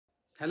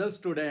Hello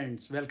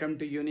students, welcome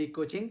to unique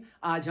coaching.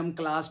 आज हम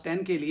class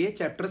 10 के लिए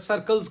चैप्टर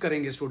सर्कल्स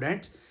करेंगे।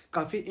 स्टूडेंट्स,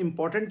 काफ़ी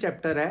इंपॉर्टेंट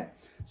चैप्टर है।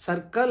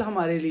 सर्कल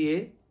हमारे लिए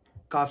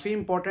काफ़ी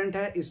इंपॉर्टेंट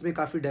है। इसमें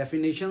काफ़ी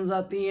डेफिनेशंस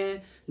आती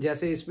हैं।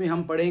 जैसे इसमें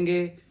हम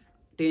पढ़ेंगे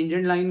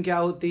टेंजेंट लाइन क्या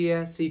होती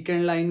है,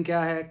 सीकेंड लाइन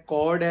क्या है,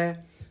 कॉर्ड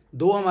है।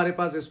 दो हमारे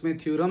पास इसमें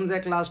थ्योरम्स है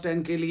क्लास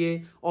 10 के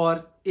लिए,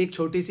 और एक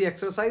छोटी सी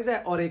एक्सरसाइज है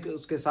और एक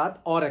उसके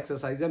साथ और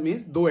एक्सरसाइज है,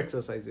 मीन्स दो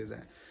एक्सरसाइजेज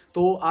हैं।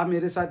 तो आप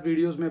मेरे साथ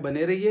वीडियोस में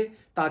बने रहिए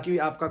ताकि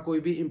आपका कोई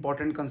भी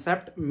इंपॉर्टेंट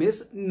कंसेप्ट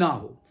मिस ना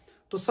हो।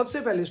 तो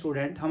सबसे पहले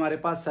स्टूडेंट, हमारे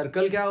पास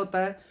सर्कल क्या होता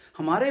है।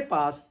 हमारे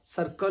पास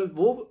सर्कल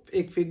वो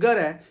एक फिगर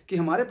है कि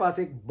हमारे पास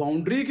एक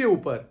बाउंड्री के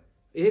ऊपर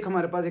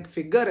हमारे पास एक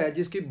फिगर है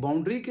जिसकी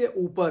बाउंड्री के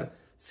ऊपर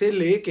से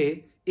लेके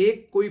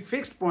एक कोई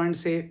फिक्स्ड पॉइंट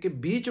से के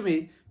बीच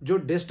में जो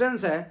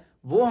डिस्टेंस है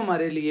वो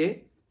हमारे लिए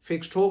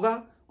फिक्स्ड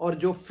होगा, और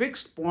जो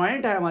फिक्स्ड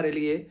पॉइंट है हमारे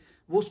लिए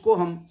वो उसको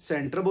हम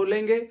सेंटर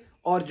बोलेंगे,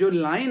 और जो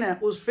लाइन है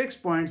उस फिक्स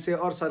पॉइंट से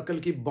और सर्कल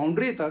की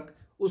बाउंड्री तक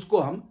उसको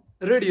हम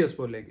रेडियस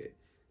बोलेंगे।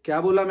 क्या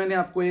बोला मैंने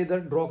आपको, इधर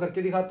ड्रॉ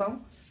करके दिखाता हूं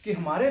कि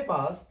हमारे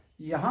पास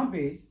यहां पे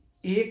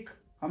एक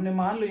हमने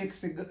मान लो एक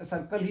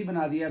सर्कल ही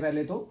बना दिया।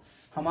 पहले तो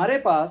हमारे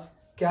पास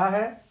क्या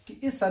है कि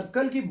इस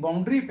सर्कल की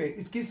बाउंड्री पे,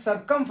 इसकी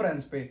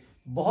सरकमफ्रेंस पे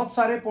बहुत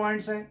सारे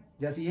पॉइंट्स हैं।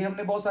 जैसे ये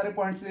हमने बहुत सारे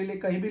पॉइंट्स ले लिए,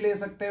 कहीं भी ले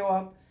सकते हो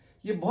आप,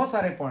 ये बहुत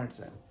सारे पॉइंट्स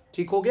हैं।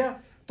 ठीक हो गया।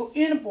 तो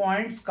इन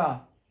पॉइंट्स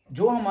का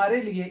जो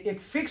हमारे लिए एक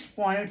फिक्स्ड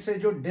पॉइंट से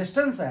जो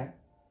डिस्टेंस है,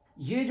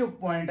 ये जो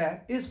पॉइंट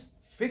है इस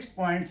फिक्स्ड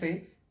पॉइंट से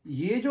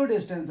ये जो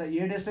डिस्टेंस है,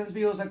 ये डिस्टेंस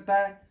भी हो सकता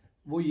है,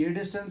 वो ये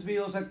डिस्टेंस भी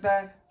हो सकता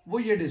है, वो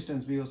ये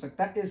डिस्टेंस भी हो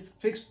सकता है इस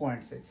फिक्स्ड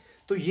पॉइंट से।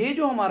 तो ये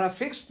जो हमारा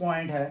फिक्स्ड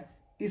पॉइंट है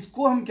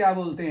इसको हम क्या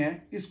बोलते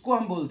हैं, इसको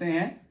हम बोलते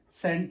हैं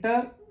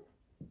सेंटर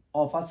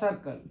ऑफ अ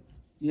सर्कल।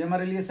 ये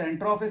हमारे लिए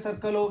सेंटर ऑफ ए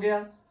सर्कल हो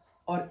गया।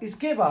 और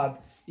इसके बाद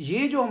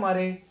ये जो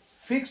हमारे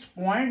फिक्स्ड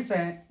पॉइंट्स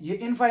हैं ये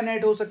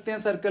इनफाइनाइट हो सकते हैं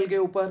सर्कल के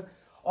ऊपर,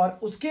 और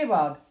उसके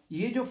बाद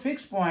ये जो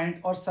फिक्स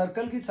पॉइंट और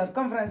सर्कल की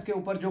सरकमफ्रेंस के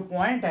ऊपर जो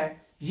पॉइंट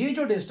है, ये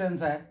जो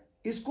डिस्टेंस है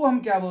इसको हम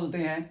क्या बोलते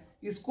हैं,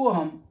 इसको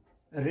हम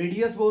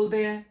रेडियस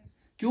बोलते हैं।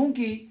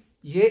 क्योंकि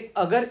ये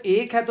अगर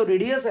एक है तो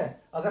रेडियस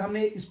है, अगर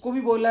हमने इसको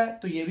भी बोला है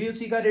तो ये भी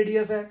उसी का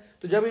रेडियस है।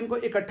 तो जब इनको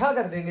इकट्ठा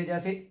कर देंगे,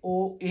 जैसे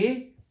ओ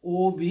ए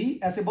ओ बी,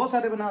 ऐसे बहुत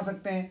सारे बना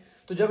सकते हैं,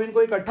 तो जब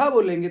इनको इकट्ठा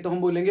बोलेंगे तो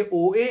हम बोलेंगे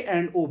ओ A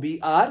and O B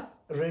are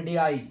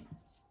radii.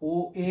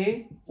 O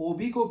A O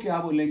B को क्या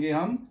बोलेंगे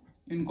हम,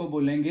 इनको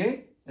बोलेंगे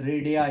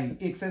रेडियाई।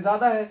 एक से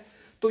ज्यादा है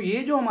तो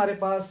ये जो हमारे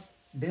पास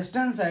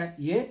डिस्टेंस है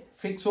ये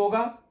फिक्स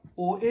होगा,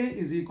 ओ ए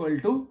is equal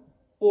two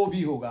O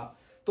B होगा।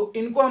 तो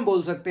इनको हम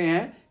बोल सकते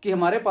हैं कि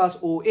हमारे पास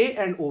ओ A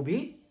and O B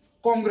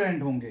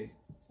congruent होंगे।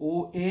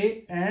 ओ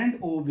A and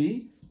O B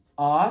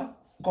are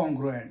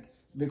congruent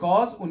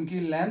because उनकी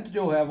लेंथ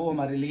जो है वो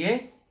हमारे लिए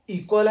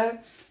इक्वल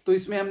है। तो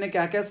इसमें हमने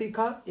क्या क्या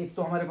सीखा, एक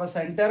तो हमारे पास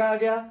सेंटर आ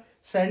गया,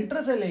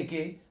 सेंटर से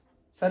लेके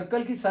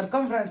सर्कल की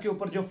सरकमफ्रेंस के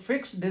ऊपर जो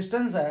फिक्स्ड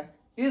डिस्टेंस है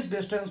इस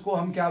डिस्टेंस को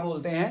हम क्या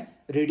बोलते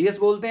हैं, रेडियस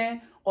बोलते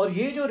हैं। और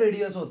ये जो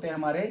रेडियस होते हैं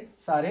हमारे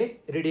सारे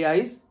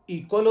रेडियाइज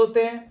इक्वल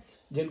होते हैं,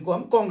 जिनको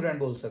हम कॉन्ग्रुएंट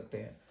बोल सकते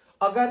हैं।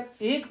 अगर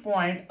एक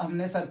पॉइंट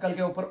हमने सर्कल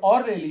के ऊपर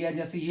और ले लिया,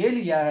 जैसे ये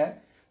लिया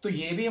है, तो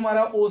ये भी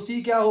हमारा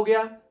ओसी क्या हो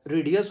गया,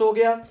 रेडियस हो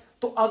गया।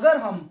 तो अगर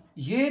हम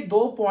ये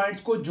दो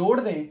पॉइंट्स को जोड़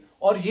दें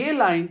और ये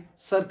लाइन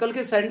सर्कल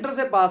के सेंटर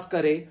से पास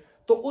करे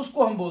तो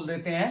उसको हम बोल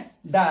देते हैं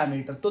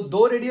डायमीटर। तो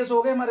दो रेडियस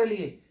हो गए हमारे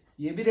लिए,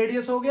 ये भी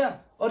रेडियस हो गया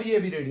और ये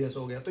भी रेडियस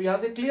हो गया। तो यहां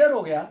से क्लियर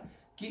हो गया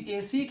कि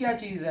AC क्या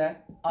चीज है,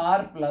 R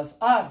प्लस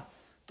R।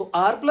 तो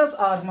R प्लस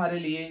R हमारे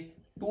लिए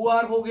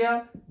 2R हो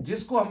गया,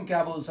 जिसको हम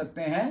क्या बोल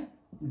सकते हैं,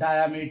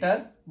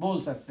 डायामीटर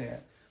बोल सकते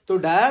हैं। तो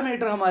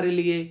डायामीटर हमारे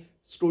लिए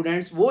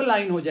स्टूडेंट्स वो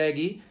लाइन हो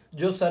जाएगी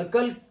जो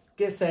सर्कल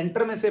के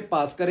सेंटर में से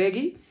पास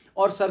करेगी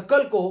और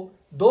सर्कल को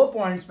दो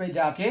पॉइंट्स पे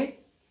जाके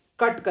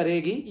कट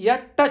करेगी या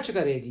टच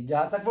करेगी।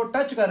 जहां तक वो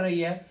टच कर रही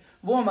है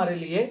वो हमारे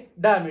लिए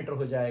डायामीटर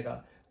हो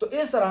जाएगा। तो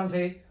इस तरह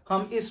से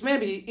हम इसमें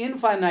भी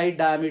इनफाइनाइट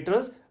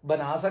डायमीटर्स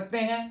बना सकते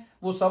हैं,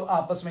 वो सब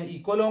आपस में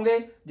इक्वल होंगे।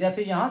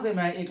 जैसे यहां से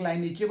मैं एक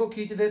लाइन नीचे को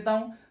खींच देता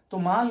हूं, तो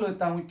मान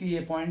लेता हूं कि ये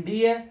पॉइंट डी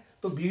है,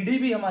 तो BD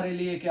भी हमारे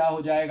लिए क्या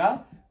हो जाएगा,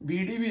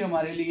 BD भी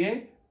हमारे लिए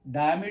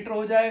डायमीटर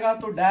हो जाएगा।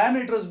 तो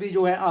डायमीटर्स भी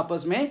जो है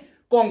आपस में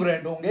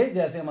कॉन्ग्रुएंट होंगे,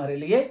 जैसे हमारे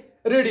लिए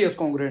रेडियस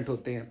कॉन्ग्रुएंट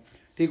होते हैं।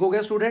 ठीक हो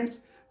गया स्टूडेंट्स।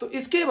 तो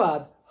इसके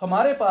बाद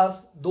हमारे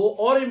पास दो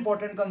और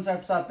इंपॉर्टेंट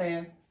कंसेप्ट आते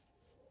हैं।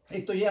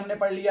 एक तो ये हमने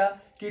पढ़ लिया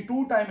कि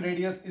 2 time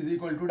radius is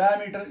equal to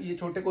diameter, ये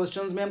छोटे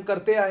क्वेश्चंस में हम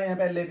करते आए हैं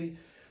पहले भी।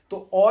 तो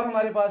और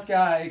हमारे पास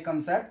क्या है एक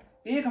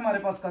कंसेप्ट, एक हमारे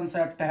पास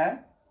कंसेप्ट है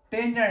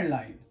टेंजेंट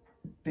लाइन।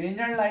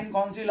 टेंजेंट लाइन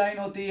कौन सी लाइन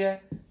होती है,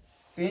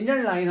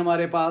 टेंजेंट लाइन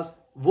हमारे पास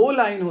वो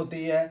लाइन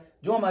होती है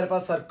जो हमारे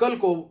पास सर्कल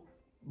को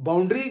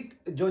बाउंड्री,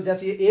 जो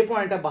जैसे ये A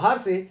पॉइंट है, बाहर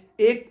से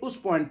एक उस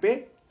पॉइंट पे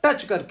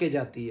टच करके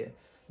जाती है।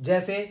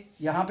 जैसे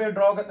यहां पे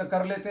ड्रॉ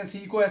कर लेते हैं,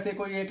 C को ऐसे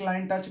कोई एक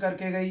लाइन टच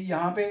करके गई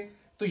यहां पे,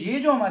 तो ये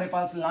जो हमारे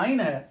पास लाइन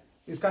है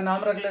इसका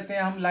नाम रख लेते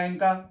हैं हम लाइन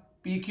का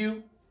PQ,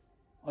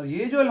 और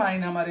ये जो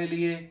लाइन हमारे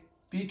लिए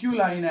PQ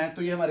लाइन है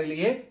तो ये हमारे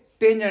लिए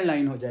टेंजेंट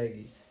लाइन हो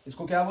जाएगी।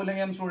 इसको क्या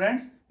बोलेंगे हम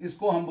स्टूडेंट्स,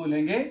 इसको हम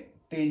बोलेंगे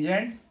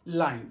टेंजेंट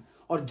लाइन।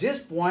 और जिस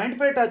पॉइंट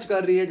पे टच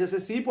कर रही है, जैसे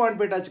सी पॉइंट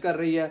पे टच कर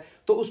रही है,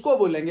 तो उसको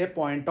बोलेंगे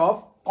पॉइंट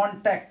ऑफ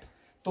कॉन्टैक्ट।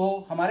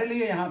 तो हमारे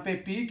लिए यहां पे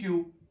P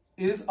Q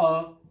is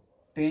a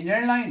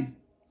tangent line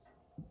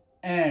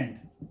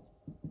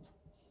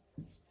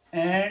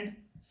and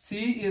C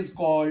is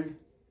called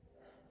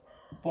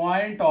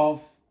point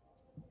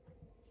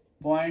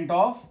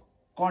of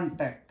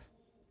contact.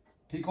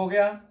 ठीक हो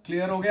गया,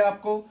 क्लियर हो गया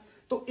आपको।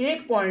 तो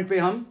एक पॉइंट पे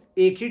हम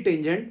एक ही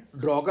टेंजेंट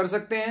ड्रॉ कर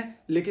सकते हैं,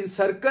 लेकिन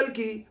सर्कल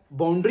की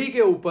बाउंड्री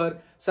के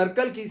ऊपर,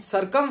 सर्कल की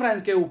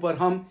सरकमफ्रेंस के ऊपर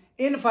हम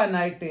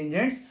इनफाइनाइट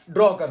टेंजेंट्स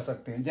ड्रॉ कर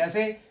सकते हैं।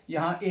 जैसे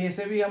यहां ए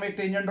से भी हम एक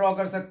टेंजेंट ड्रॉ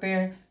कर सकते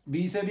हैं,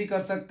 बी से भी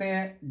कर सकते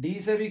हैं, डी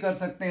से भी कर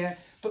सकते हैं।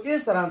 तो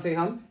इस तरह से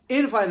हम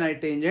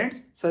इनफाइनाइट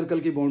टेंजेंट्स सर्कल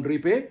की बाउंड्री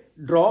पे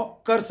ड्रॉ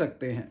कर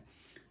सकते हैं।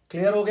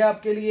 क्लियर हो गया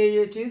आपके लिए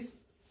ये चीज?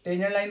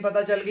 टेंजेंट लाइन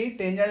पता चल गई।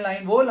 टेंजेंट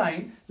लाइन वो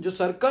लाइन जो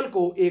सर्कल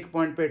को एक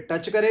पॉइंट पे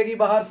टच करेगी,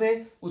 बाहर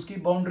से उसकी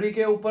बाउंड्री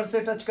के ऊपर से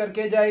टच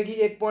करके जाएगी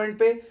एक पॉइंट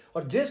पे,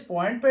 और जिस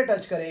पॉइंट पे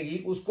टच करेगी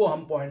उसको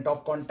हम पॉइंट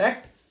ऑफ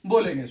कॉन्टैक्ट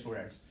बोलेंगे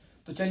स्टूडेंट्स।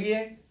 तो चलिए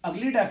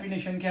अगली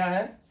डेफिनेशन क्या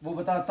है वो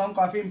बताता हूं।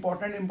 काफी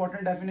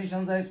इंपॉर्टेंट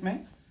डेफिनेशन है इसमें।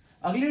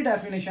 अगली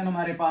डेफिनेशन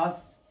हमारे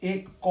पास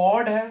एक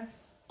कॉर्ड है।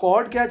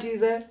 कॉर्ड क्या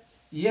चीज है?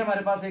 ये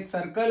हमारे पास एक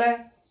सर्कल है,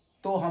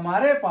 तो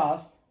हमारे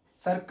पास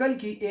सर्कल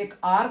की एक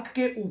आर्क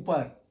के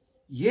ऊपर,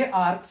 ये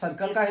आर्क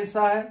सर्कल का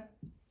हिस्सा है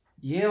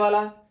ये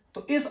वाला,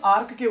 तो इस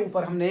आर्क के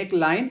ऊपर हमने एक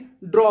लाइन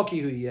ड्रॉ की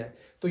हुई है।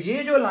 तो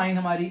ये जो लाइन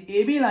हमारी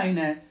ए बी लाइन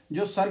है,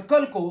 जो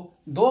सर्कल को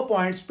दो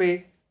पॉइंट्स पे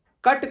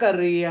कट कर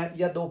रही है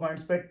या दो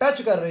पॉइंट्स पे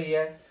टच कर रही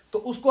है, तो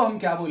उसको हम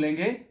क्या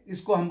बोलेंगे?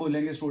 इसको हम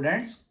बोलेंगे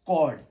स्टूडेंट्स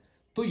कॉर्ड।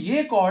 तो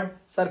ये कॉर्ड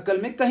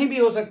सर्कल में कहीं भी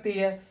हो सकती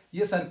है।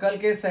 ये सर्कल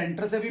के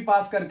सेंटर से भी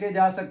पास करके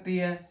जा सकती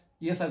है।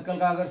 ये सर्कल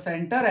का अगर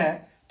सेंटर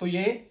है तो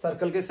ये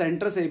सर्कल के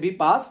सेंटर से भी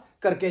पास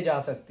करके जा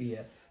सकती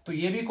है। तो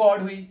ये भी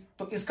कॉर्ड हुई।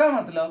 तो इसका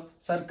मतलब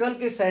सर्कल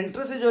के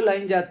सेंटर से जो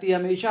लाइन जाती है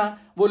हमेशा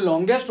वो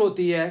लॉन्गेस्ट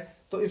होती है।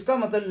 तो इसका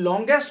मतलब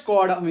लॉन्गेस्ट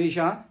कॉर्ड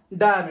हमेशा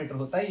डायमीटर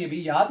होता है। ये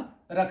भी याद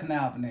रखना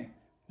है आपने।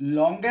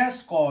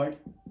 Longest chord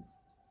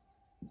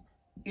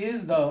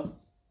is the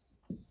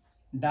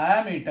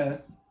diameter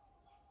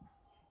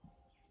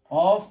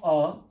of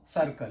a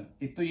circle.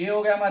 एक तो ये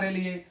हो गया हमारे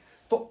लिए।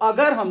 तो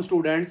अगर हम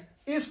स्टूडेंट्स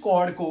इस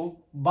कॉर्ड को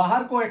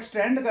बाहर को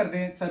एक्सटेंड कर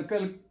दें,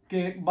 सर्कल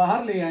के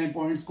बाहर ले आए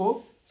पॉइंट्स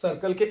को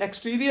सर्कल के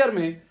एक्सटीरियर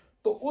में,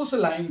 तो उस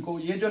लाइन को,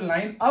 ये जो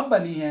लाइन अब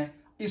बनी है,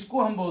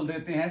 इसको हम बोल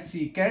देते हैं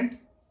secant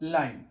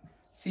line.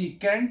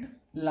 Secant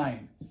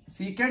line,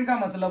 secant का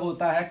मतलब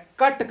होता है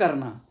कट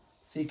करना।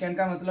 सीकेंट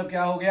का मतलब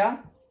क्या हो गया?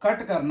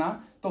 कट करना।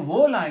 तो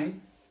वो लाइन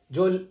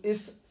जो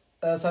इस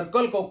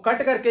सर्कल को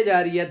कट करके जा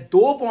रही है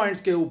दो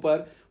पॉइंट्स के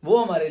ऊपर, वो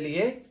हमारे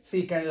लिए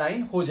सीकेंट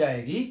लाइन हो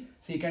जाएगी।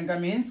 सीकेंट का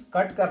मीन्स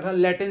कट करना,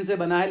 लैटिन से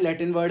बना है,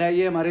 लैटिन वर्ड है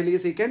ये हमारे लिए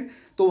सीकेंट।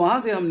 तो वहां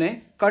से हमने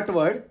कट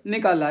वर्ड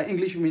निकाला है।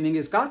 इंग्लिश मीनिंग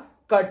इसका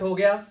कट हो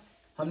गया।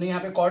 हमने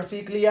यहाँ पे कॉर्ड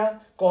सीख लिया।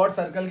 कॉर्ड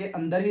सर्कल के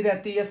अंदर ही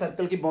रहती है,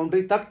 सर्कल की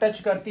बाउंड्री तक टच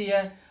करती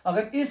है।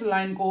 अगर इस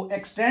लाइन को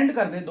एक्सटेंड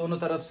कर दें दोनों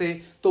तरफ से,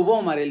 तो वो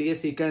हमारे लिए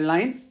सीकेंट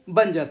लाइन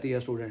बन जाती है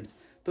स्टूडेंट्स।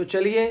 तो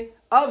चलिए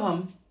अब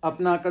हम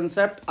अपना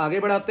कंसेप्ट आगे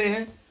बढ़ाते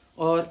हैं,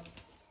 और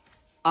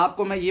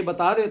आपको मैं ये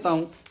बता देता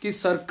हूं कि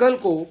सर्कल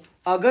को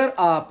अगर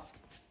आप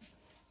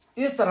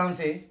इस तरह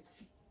से,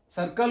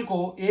 सर्कल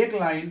को एक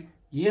लाइन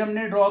ये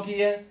हमने ड्रॉ की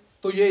है,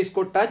 तो ये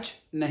इसको टच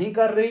नहीं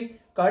कर रही,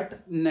 कट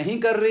नहीं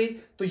कर रही,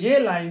 तो ये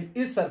लाइन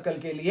इस सर्कल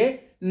के लिए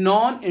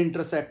नॉन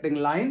इंटरसेक्टिंग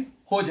लाइन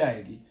हो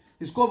जाएगी।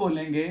 इसको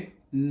बोलेंगे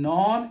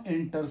नॉन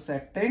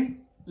इंटरसेक्टिंग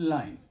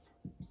लाइन।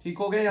 ठीक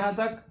हो गया यहां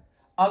तक?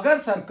 अगर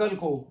सर्कल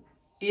को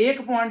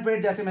एक पॉइंट पे,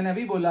 जैसे मैंने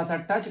अभी बोला था,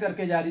 टच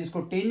करके जा रही,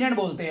 इसको टेंजेंट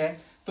बोलते हैं,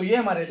 तो ये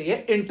हमारे लिए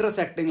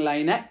इंटरसेक्टिंग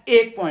लाइन है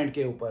एक पॉइंट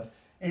के ऊपर।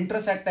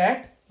 Intersect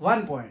at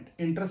one point,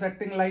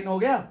 intersecting line हो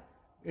गया।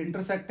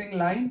 Intersecting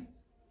line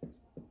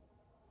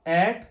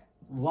at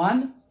one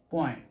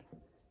point.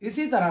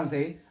 इसी तरह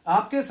से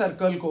आपके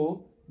सर्कल को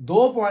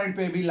दो पॉइंट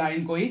पे भी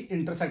लाइन कोई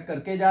इंटरसेक्ट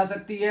करके जा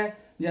सकती है,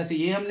 जैसे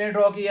ये हमने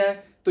ड्रॉ किया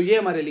है, तो ये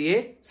हमारे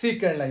लिए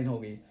सीकेंट लाइन हो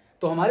गई।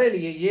 तो हमारे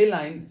लिए ये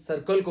लाइन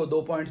सर्कल को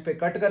दो पॉइंट्स पे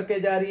कट करके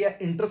जा रही है,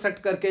 इंटरसेक्ट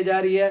करके जा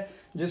रही है,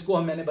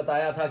 जिसको मैंने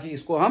बताया था कि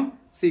इसको हम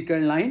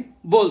सीकेंट लाइन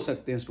बोल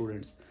सकते हैं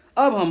स्टूडेंट्स।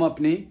 अब हम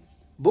अपनी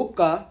बुक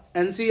का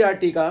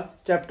एनसीईआरटी का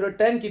चैप्टर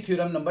 10 की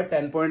थ्योरम नंबर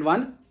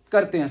 10.1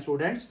 करते हैं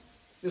स्टूडेंट्स।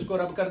 इसको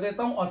रब कर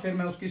देता हूं और फिर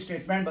मैं उसकी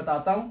स्टेटमेंट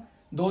बताता हूं।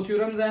 दो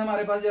थ्योरम्स हैं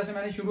हमारे पास, जैसे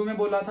मैंने शुरू में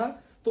बोला था,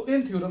 तो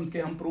इन थ्योरम्स के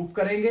हम प्रूफ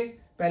करेंगे।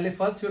 पहले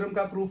फर्स्ट थ्योरम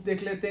का प्रूफ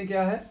देख लेते हैं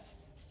क्या है,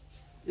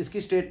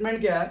 इसकी स्टेटमेंट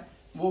क्या है,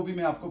 वो भी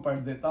मैं आपको पढ़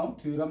देता हूं।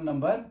 थ्योरम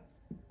नंबर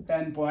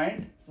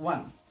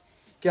 10.1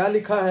 क्या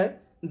लिखा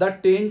है? The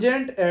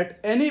tangent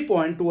at any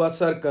point to a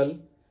circle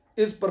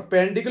is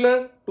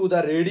perpendicular to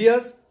the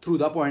radius through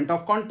the point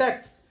of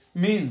contact.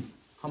 Means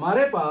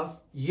हमारे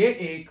पास ये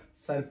एक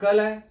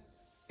सर्कल है,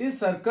 इस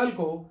सर्कल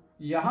को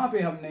यहां पे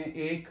हमने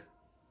एक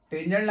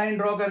टेंजेंट लाइन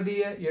ड्रॉ कर दी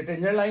है, ये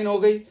टेंजेंट लाइन हो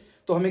गई।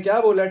 तो हमें क्या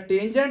बोला?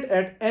 Tangent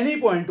at any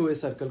point two a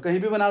circle, कहीं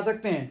भी बना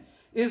सकते हैं,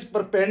 is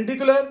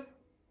perpendicular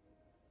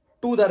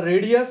to the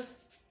radius.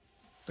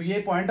 तो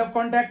ये पॉइंट ऑफ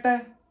कॉन्टैक्ट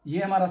है, ये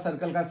हमारा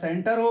सर्कल का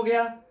सेंटर हो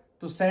गया।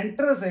 तो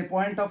सेंटर से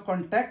पॉइंट ऑफ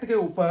कॉन्टैक्ट के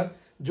ऊपर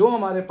जो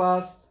हमारे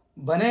पास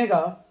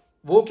बनेगा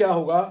वो क्या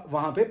होगा,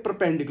 वहां पे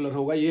परपेंडिकुलर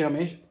होगा। ये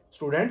हमें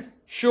स्टूडेंट्स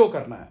शो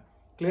करना है।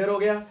 क्लियर हो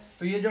गया।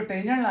 तो ये जो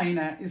टेंजेंट लाइन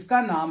है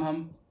इसका नाम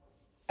हम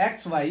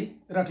एक्स वाई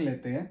रख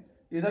लेते हैं।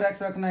 इधर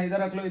एक्स रखना है, इधर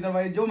रख लो, इधर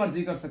वाई, जो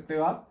मर्जी कर सकते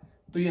हो आप।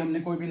 तो ये हमने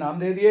कोई भी नाम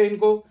दे दिया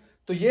इनको।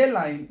 तो ये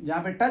लाइन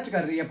जहां पे टच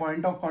कर रही है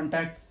पॉइंट ऑफ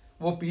कॉन्टैक्ट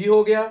वो पी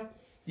हो गया।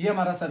 ये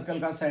हमारा सर्कल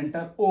का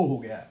सेंटर ओ हो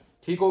गया है।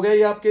 ठीक हो गया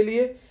ये आपके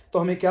लिए। तो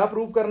हमें क्या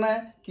प्रूव करना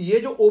है कि ये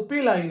जो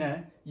ओपी लाइन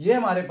है ये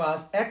हमारे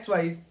पास एक्स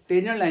वाई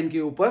टेंजेंट लाइन के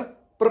ऊपर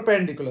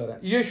परपेंडिकुलर है,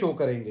 ये शो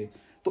करेंगे।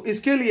 तो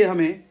इसके लिए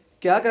हमें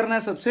क्या करना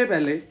है, सबसे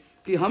पहले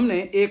कि हमने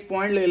एक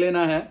पॉइंट ले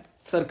लेना है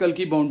सर्कल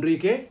की बाउंड्री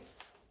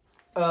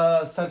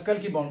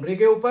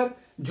के ऊपर,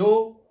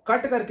 जो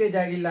कट करके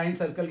जाएगी लाइन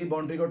सर्कल की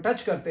बाउंड्री को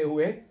टच करते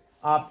हुए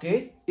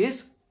आपके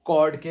इस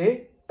कॉर्ड के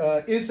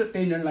इस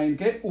टेंजेंट लाइन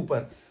के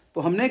ऊपर।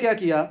 तो हमने क्या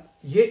किया,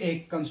 ये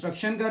एक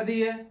कंस्ट्रक्शन कर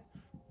दी है,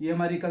 ये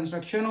हमारी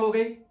कंस्ट्रक्शन हो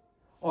गई।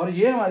 और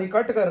ये हमारी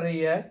कट कर रही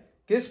है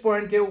किस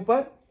पॉइंट के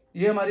ऊपर,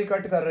 ये हमारी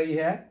कट कर रही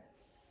है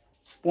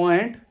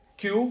पॉइंट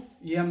क्यू,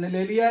 ये हमने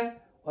ले लिया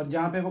है। और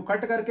जहां पे वो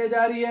कट करके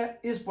जा रही है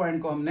इस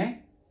पॉइंट को हमने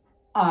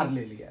आर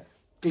ले लिया है।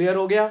 क्लियर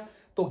हो गया।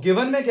 तो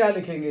गिवन में क्या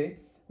लिखेंगे,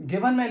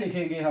 गिवन में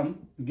लिखेंगे हम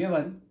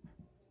given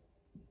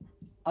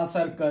a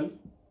circle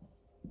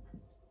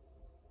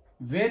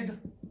with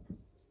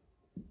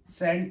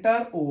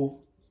centre O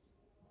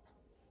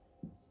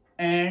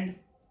and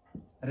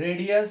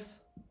radius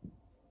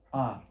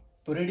are.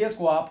 तो रेडियस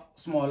को आप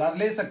स्मॉल आर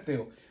ले सकते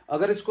हो।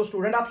 अगर इसको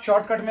स्टूडेंट आप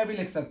शॉर्टकट में भी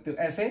लिख सकते हो,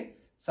 ऐसे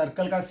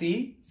सर्कल का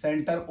सी,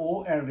 centre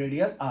O and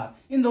radius are,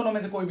 इन दोनों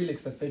में से कोई भी लिख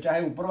सकते हो,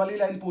 चाहे ऊपर वाली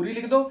लाइन पूरी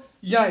लिख दो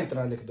या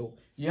इतना लिख दो।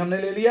 ये हमने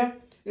ले लिया।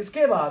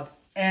 इसके बाद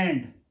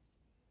and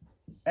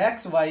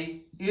x Y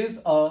is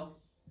a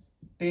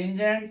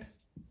tangent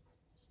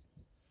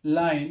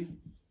line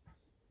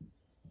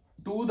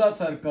to the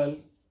circle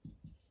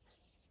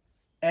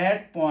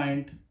eight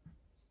point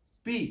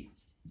P.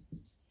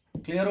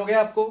 Clear हो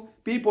गया आपको।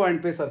 पी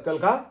पॉइंट पे सर्कल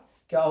का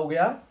क्या हो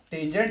गया,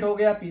 टेंजेंट हो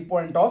गया, पी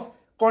पॉइंट ऑफ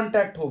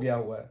कॉन्टैक्ट हो गया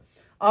हुआ है।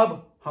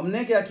 अब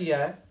हमने क्या किया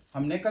है,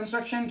 हमने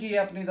कंस्ट्रक्शन की है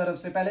अपनी तरफ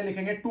से। पहले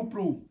लिखेंगे टू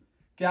प्रूव।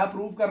 क्या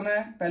प्रूव करना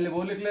है, पहले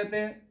वो लिख लेते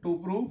हैं टू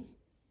प्रूव,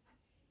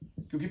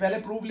 क्योंकि पहले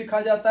प्रूव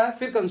लिखा जाता है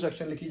फिर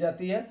कंस्ट्रक्शन लिखी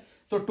जाती है।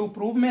 तो टू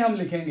प्रूव में हम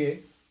लिखेंगे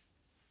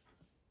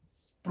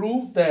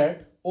prove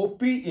that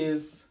OP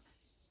is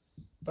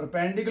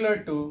perpendicular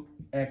to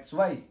x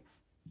Y.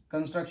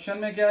 Construction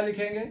में क्या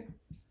लिखेंगे,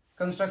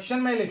 कंस्ट्रक्शन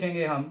में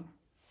लिखेंगे हम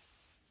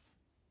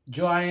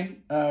join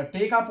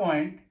take a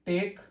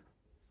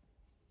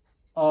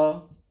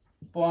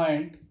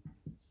point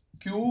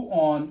Q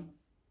on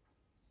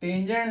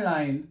tangent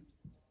line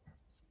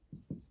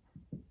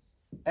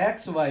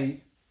x Y.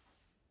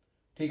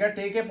 ठीक है,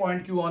 take a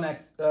point Q on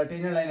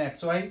tangent line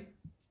x Y,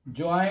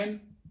 join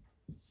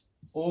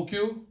O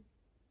Q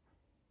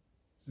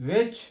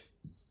which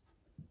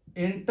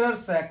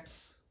intersects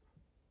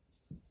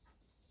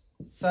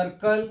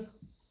circle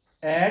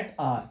eight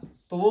are.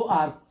 तो वो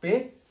आर पे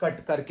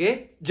कट करके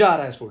जा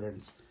रहा है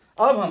स्टूडेंट्स।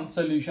 अब हम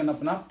सॉल्यूशन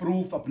अपना,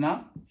 प्रूफ अपना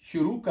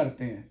शुरू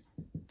करते हैं।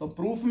 तो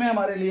प्रूफ में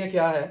हमारे लिए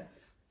क्या है,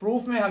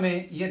 प्रूफ में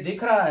हमें ये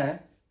दिख रहा है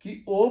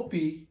कि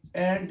ओपी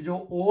एंड जो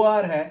ओ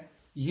आर है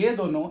ये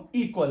दोनों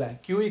इक्वल है।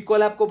 क्यों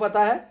इक्वल है आपको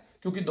पता है,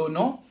 क्योंकि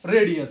दोनों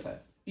रेडियस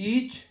है,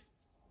 ईच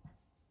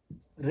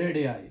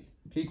रेडियाई।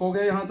 ठीक हो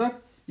गया यहां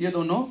तक, ये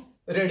दोनों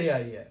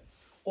रेडियाई है।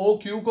 ओ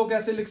क्यू को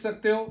कैसे लिख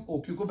सकते हो, ओ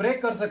क्यू को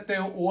ब्रेक कर सकते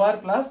हो, O R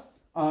plus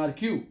are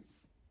Q,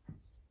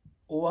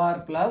 O R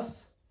plus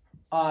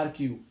are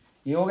Q.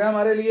 ये हो गया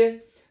हमारे लिए।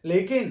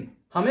 लेकिन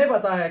हमें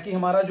पता है कि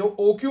हमारा जो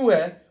ओ क्यू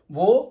है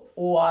वो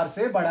ओ आर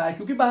से बड़ा है,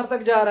 क्योंकि बाहर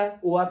तक जा रहा है।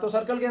 ओ आर तो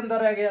सर्कल के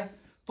अंदर रह गया।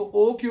 तो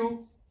O Q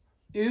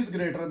is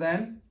greater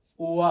than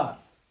O R.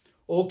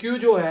 O Q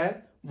जो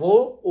है वो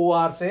ओ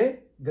आर से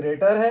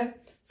ग्रेटर है।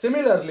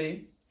 सिमिलरली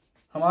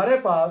हमारे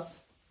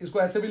पास, इसको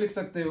ऐसे भी लिख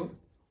सकते हो,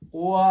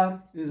 O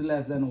R is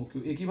less than O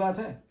Q, एक ही बात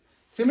है।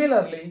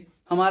 सिमिलरली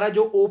हमारा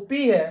जो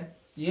ओपी है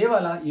ये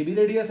वाला, ये भी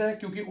रेडियस है,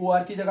 क्योंकि ओ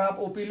आर की जगह आप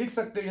ओपी लिख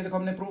सकते हो। ये देखो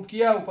हमने प्रूव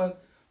किया ऊपर,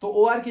 तो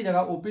ओ आर की जगह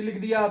ओपी लिख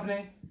दिया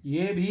आपने।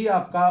 ये भी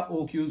आपका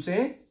ओ क्यू से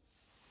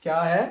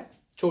क्या है,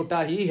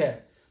 छोटा ही है।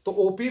 तो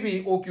ओपी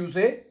भी ओ क्यू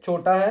से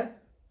छोटा है।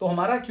 तो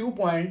हमारा Q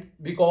point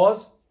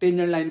because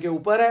tangent line के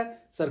ऊपर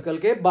है, सर्कल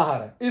के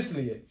बाहर है,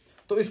 इसलिए।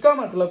 तो इसका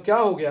मतलब क्या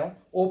हो गया,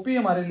 ओपी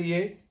हमारे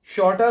लिए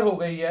शॉर्टर हो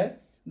गई है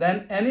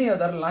then any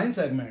other line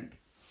segment.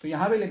 तो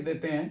यहां पे लिख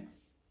देते हैं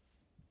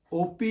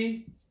OP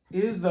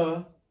is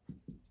the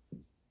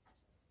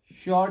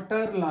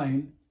shorter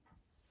line,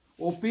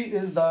 OP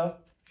is the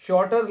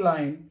shorter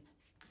line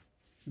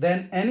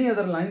than any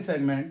other line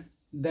segment,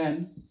 than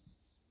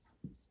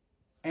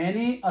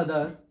any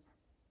other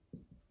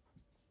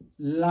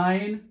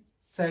line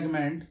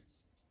segment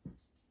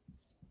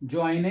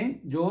joining,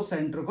 जो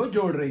सेंटर को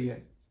जोड़ रही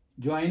है,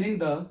 joining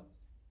the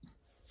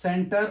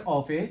center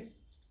of a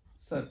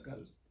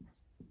circle।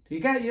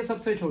 ठीक है, ये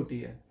सबसे छोटी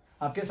है,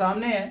 आपके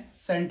सामने है।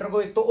 सेंटर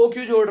को एक तो ओ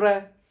क्यू जोड़ रहा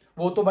है,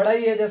 वो तो बड़ा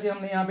ही है, जैसे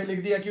हमने यहां पे लिख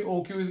दिया कि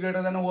O Q is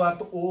greater than O R,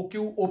 तो ओ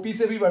क्यू ओपी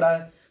से भी बड़ा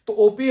है। तो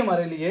ओपी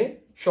हमारे लिए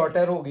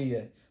शॉर्टर हो गई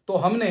है। तो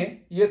हमने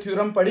ये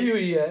थ्योरम पढ़ी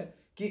हुई है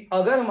कि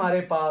अगर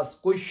हमारे पास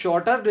कोई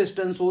शॉर्टर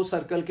डिस्टेंस हो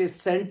सर्कल के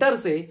सेंटर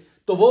से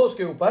तो वो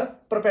उसके ऊपर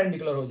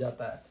परपेंडिकुलर हो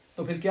जाता है।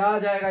 तो फिर क्या आ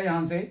जाएगा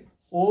यहां से,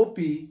 OP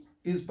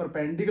is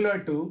perpendicular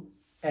to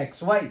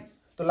XY।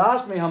 तो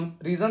लास्ट में हम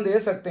रीजन दे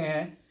सकते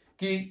हैं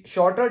कि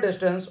shorter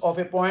distance of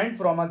A point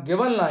from a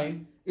given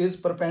line is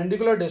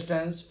perpendicular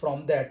distance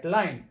from that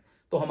line.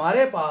 तो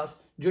हमारे पास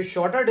जो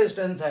शॉर्टर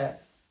डिस्टेंस है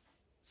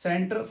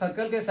सेंटर,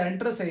 सर्कल के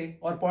सेंटर से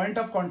और पॉइंट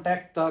ऑफ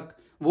कांटेक्ट तक,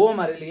 वो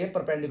हमारे लिए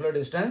परपेंडिकुलर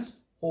डिस्टेंस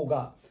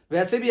होगा।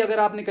 वैसे भी अगर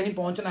आपने कहीं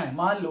पहुंचना है,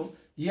 मान लो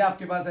ये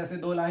आपके पास ऐसे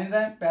दो लाइंस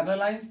हैं, पैरेलल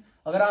लाइंस,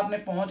 अगर आपने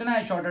पहुंचना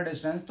है शॉर्टर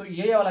डिस्टेंस तो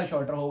ये वाला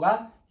शॉर्टर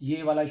होगा,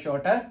 ये वाला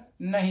शॉर्टर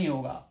नहीं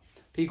होगा।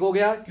 ठीक हो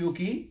गया,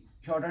 क्योंकि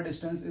shorter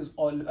distance is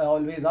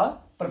always a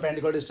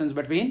perpendicular distance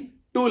between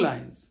two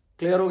lines.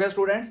 Clear हो गया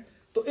स्टूडेंट्स?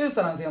 तो इस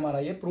तरह से हमारा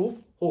ये प्रूफ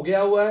हो गया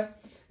हुआ है।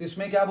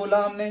 इसमें क्या बोला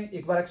हमने,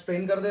 एक बार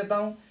एक्सप्लेन कर देता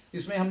हूं।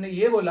 इसमें हमने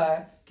ये बोला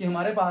है कि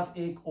हमारे पास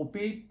एक OP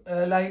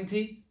लाइन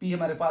थी, P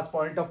हमारे पास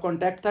पॉइंट ऑफ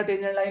कांटेक्ट था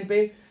टेंजेंट लाइन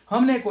पे,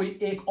 हमने कोई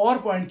एक और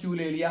पॉइंट Q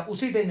ले लिया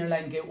उसी टेंजेंट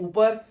लाइन के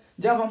ऊपर।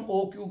 जब हम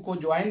OQ को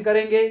ज्वाइन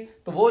करेंगे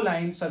तो वो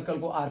लाइन सर्कल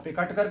को R पे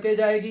कट करके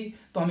जाएगी।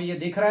 तो हमें ये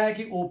दिख रहा है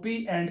कि OP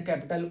एंड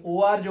कैपिटल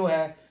OR जो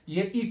है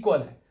ये इक्वल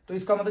है। तो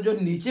इसका मतलब जो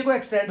नीचे को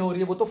एक्सटेंड हो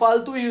रही है वो तो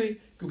फालतू ही हुई,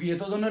 क्योंकि ये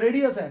तो दोनों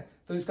रेडियस है।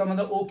 तो इसका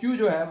मतलब OQ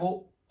जो है वो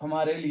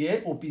हमारे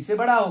लिए OP से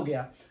बड़ा हो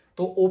गया।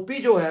 तो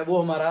OP जो है वो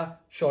हमारा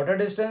शॉर्टर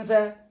डिस्टेंस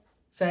है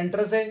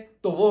सेंटर से,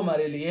 तो वो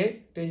हमारे लिए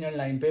टेंजेंट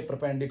लाइन पे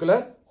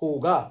परपेंडिकुलर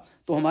होगा।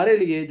 तो हमारे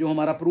लिए जो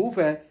हमारा प्रूफ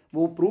है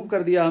वो प्रूफ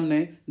कर दिया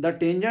हमने, the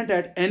tangent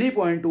at any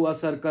point to a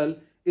circle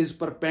is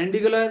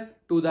perpendicular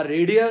to the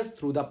radius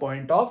through the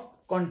point of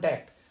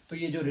contact. तो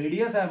ये जो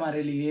रेडियस है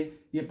हमारे लिए,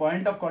 ये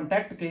पॉइंट ऑफ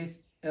कांटेक्ट के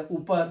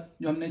ऊपर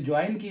जो हमने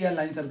ज्वाइन किया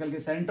लाइन सर्कल के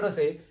सेंटर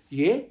से,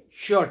 ये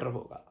शॉर्टर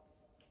होगा,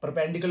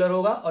 परपेंडिकुलर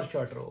होगा और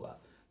शॉर्टर होगा।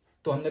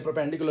 तो हमने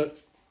परपेंडिकुलर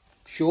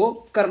शो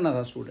करना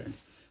था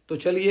स्टूडेंट्स। तो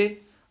चलिए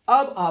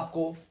अब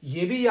आपको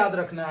ये भी याद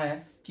रखना है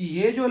कि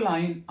ये जो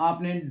लाइन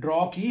आपने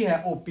ड्रॉ की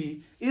है OP,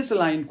 इस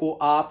लाइन को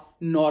आप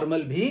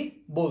नॉर्मल भी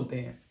बोलते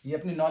हैं। ये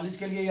अपनी नॉलेज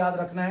के लिए याद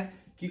रखना है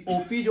कि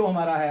OP जो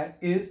हमारा है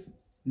is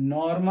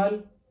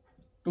normal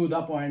to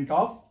the point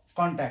of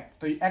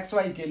contact. तो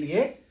XY के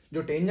लिए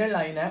जो टेंजेंट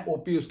लाइन है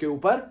OP उसके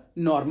ऊपर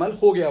नॉर्मल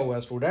हो गया हुआ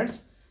है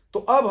स्टूडेंट्स। तो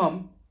अब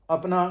हम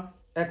अपना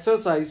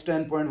एक्सरसाइज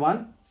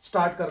 10.1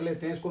 स्टार्ट कर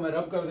लेते हैं। इसको मैं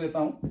रब कर देता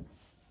हूं,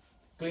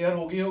 क्लियर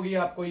होगी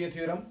आपको ये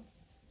थ्योरम।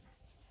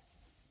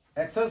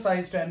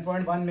 एक्सरसाइज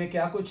 10.1 में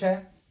क्या कुछ है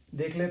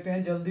देख लेते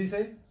हैं जल्दी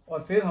से,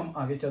 और फिर हम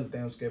आगे चलते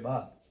हैं। उसके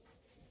बाद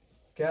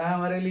क्या है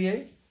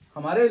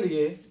हमारे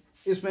लिए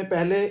इसमें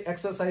पहले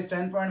एक्सरसाइज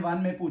 10.1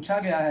 में पूछा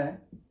गया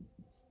है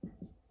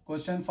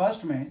क्वेश्चन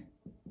फर्स्ट में,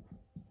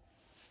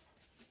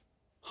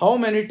 how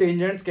many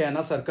tangents can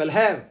a circle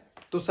have.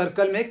 तो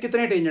सर्कल में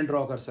कितने टेंजेंट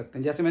ड्रॉ कर सकते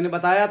हैं। जैसे मैंने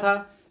बताया था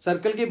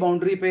सर्कल की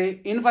बाउंड्री पे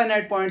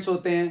इनफाइनाइट पॉइंट्स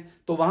होते हैं,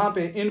 तो वहां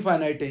पे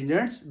इनफाइनाइट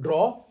टेंजेंट्स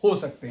ड्रॉ हो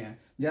सकते हैं।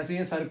 जैसे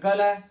ये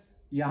सर्कल है,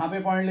 यहां पे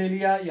पॉइंट ले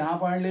लिया, यहां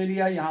पॉइंट ले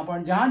लिया, यहां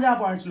पॉइंट, जहां जहां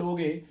पॉइंट्स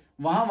लोगे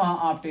वहां वहां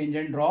आप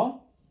टेंजेंट ड्रॉ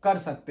कर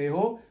सकते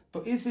हो।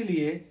 तो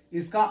इसलिए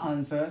इसका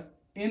आंसर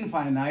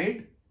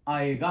इनफाइनाइट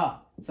आएगा।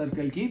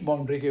 सर्कल की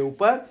बाउंड्री के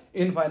ऊपर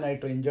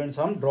इनफाइनाइट टेंजेंट्स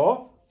हम ड्रॉ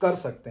कर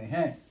सकते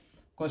हैं।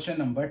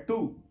 क्वेश्चन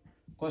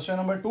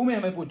नंबर 2 में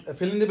हमें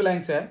फिल इन द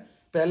ब्लैंक्स है।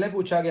 पहले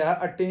पूछा गया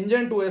a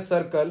tangent to a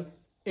circle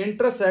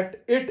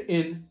intersect it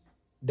in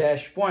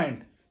dash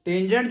point.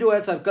 Tangent जो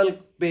है सर्कल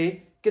पे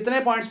कितने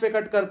पॉइंट्स पे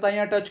कट करता है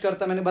या टच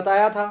करता है, मैंने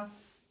बताया था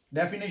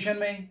डेफिनेशन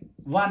में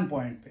 1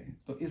 पॉइंट पे।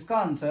 तो इसका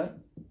आंसर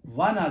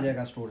 1 आ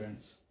जाएगा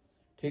स्टूडेंट्स।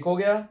 ठीक हो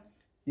गया,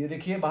 ये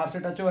देखिए बाहर से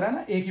टच हो रहा है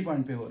ना, एक ही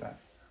पॉइंट पे हो रहा है।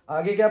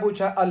 आगे क्या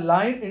पूछा, a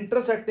line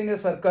intersecting a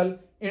circle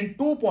in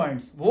 2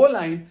 points. वो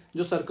लाइन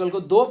जो सर्कल को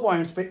 2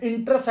 पॉइंट्स पे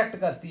इंटरसेक्ट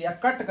करती है,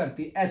 कट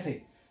करती है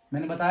ऐसे।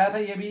 मैंने बताया था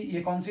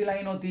ये कौन सी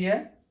लाइन होती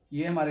है,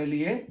 ये हमारे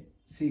लिए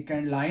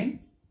सेकेंड लाइन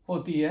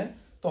होती है।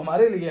 तो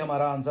हमारे लिए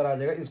हमारा आंसर आ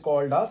जाएगा इज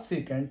कॉल्ड अ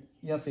सेकेंड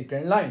या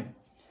second line.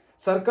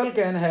 Circle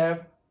can have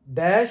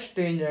dash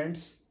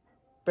tangents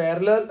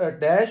parallel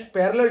dash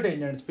parallel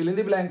tangents, fill in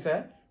the blanks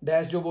है,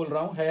 डैश जो बोल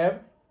रहा हूं, have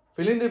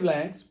fill in the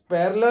blanks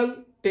parallel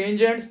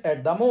tangents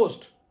at the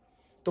most.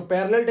 तो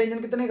parallel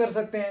tangent कितने कर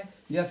सकते हैं,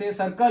 जैसे ये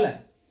सर्कल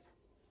है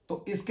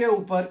तो इसके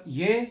ऊपर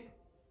ये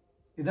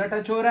इधर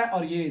टच हो रहा है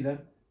और ये इधर,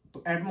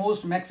 तो एट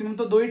मोस्ट मैक्सिमम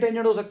तो 2 ही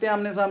टेंजेंट हो सकते हैं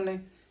आमने सामने।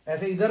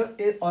 ऐसे इधर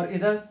और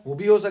इधर वो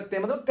भी हो सकते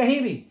हैं, मतलब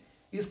कहीं भी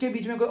इसके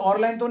बीच में कोई और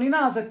लाइन तो नहीं ना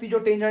आ सकती जो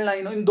टेंजेंट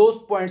लाइन हो, इन 2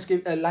 पॉइंट्स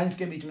के लाइंस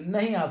के बीच में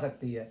नहीं आ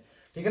सकती है।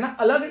 ठीक है ना,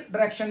 अलग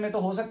डायरेक्शन में तो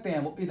हो सकते हैं,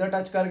 वो इधर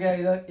टच कर गया,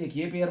 इधर एक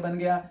ये पेयर बन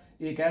गया,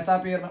 एक ऐसा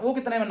पेयर, वो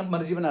कितने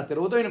मर्जी बनाते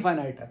रहो, वो तो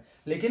इनफाइनाइट है।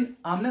 लेकिन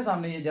आमने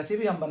सामने ये जैसे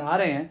भी हम बना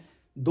रहे हैं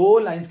 2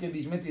 लाइंस के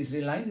बीच में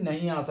तीसरी लाइन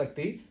नहीं आ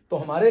सकती। तो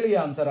हमारे लिए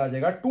आंसर आ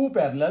जाएगा 2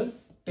 पैरेलल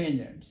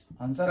टेंजेंट्स,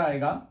 आंसर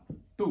आएगा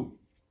 2।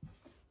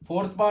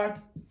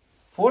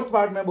 फोर्थ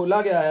पार्ट में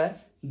बोला गया है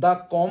the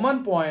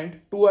common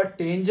point to a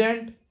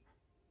tangent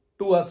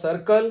to a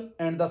circle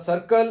and the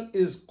circle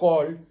is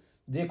called.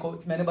 देखो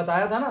मैंने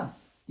बताया था ना,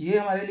 ये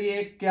हमारे लिए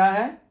एक क्या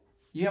है,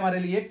 ये हमारे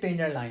लिए एक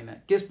टेंजेंट लाइन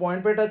है, किस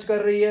पॉइंट पे टच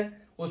कर रही है,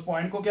 उस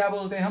पॉइंट को क्या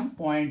बोलते हैं हम,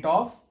 पॉइंट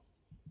ऑफ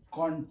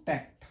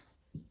कॉन्टैक्ट।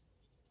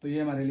 तो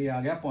ये हमारे लिए आ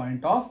गया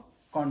पॉइंट ऑफ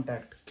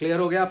कॉन्टैक्ट। क्लियर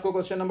हो गया आपको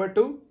क्वेश्चन नंबर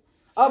 2।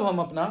 अब हम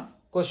अपना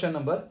क्वेश्चन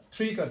नंबर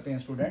 3 करते हैं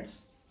स्टूडेंट्स।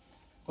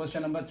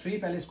 क्वेश्चन नंबर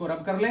 3, पहले इसको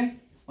रब कर लें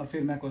और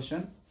फिर मैं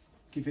क्वेश्चन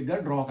की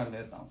फिगर ड्रॉ कर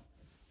देता हूं।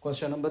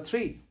 क्वेश्चन नंबर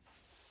 3,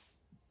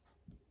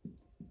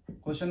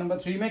 क्वेश्चन नंबर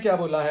 3 में क्या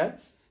बोला है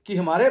कि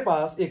हमारे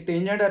पास एक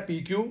टेंजेंट है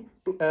PQ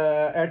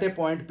eight A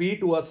point P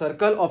to a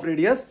circle of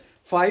radius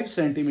 5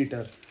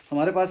 centimetre.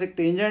 हमारे पास एक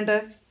टेंजेंट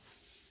है,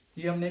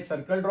 ये हमने एक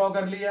सर्कल ड्रॉ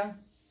कर लिया।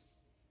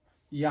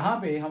 यहां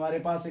पे हमारे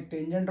पास एक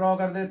टेंजेंट ड्रॉ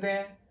कर देते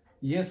हैं,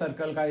 ये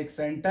सर्कल का एक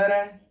सेंटर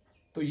है,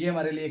 तो ये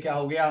हमारे लिए क्या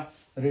हो गया,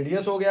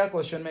 रेडियस हो गया।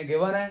 क्वेश्चन में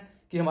गिवन है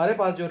कि हमारे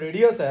पास जो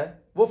रेडियस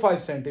है वो 5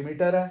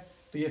 सेंटीमीटर है,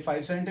 तो ये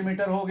 5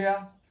 सेंटीमीटर हो गया।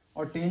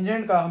 और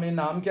टेंजेंट का हमें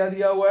नाम क्या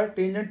दिया हुआ है,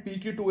 tangent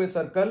PQ to a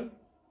circle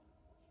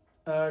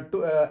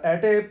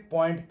eight A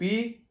point P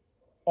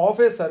of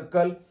a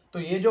circle. तो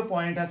ये जो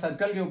पॉइंट है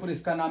सर्कल के ऊपर,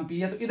 इसका नाम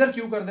P है, तो इधर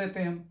Q कर देते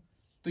हैं हम,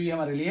 तो ये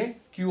हमारे लिए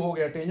Q हो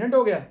गया, टेंजेंट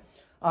हो गया।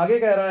 आगे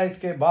कह रहा है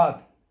इसके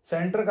बाद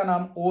सेंटर का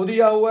नाम O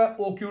दिया हुआ है,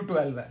 OQ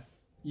 12 है।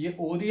 ये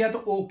O दिया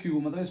तो OQ,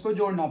 मतलब इसको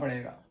जोड़ना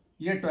पड़ेगा,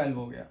 ये 12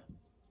 हो गया।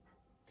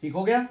 ठीक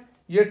हो गया,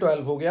 ये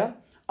 12 हो गया।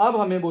 अब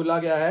हमें बोला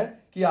गया है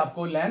कि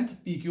आपको लेंथ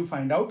PQ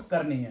फाइंड आउट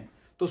करनी है।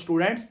 तो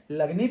स्टूडेंट्स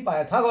लगनी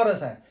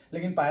पाइथागोरस है,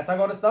 लेकिन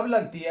पाइथागोरस तब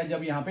लगती है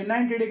जब यहां पे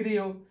 90 डिग्री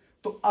हो।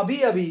 तो अभी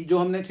अभी जो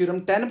हमने थ्योरम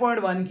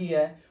 10.1 की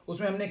है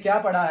उसमें हमने क्या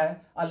पढ़ा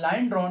है, a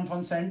line drawn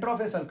from centre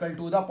of a circle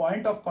to the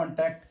point of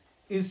contact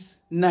is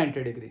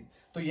 90 degree.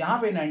 तो यहां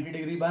पे 90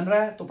 डिग्री बन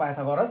रहा है तो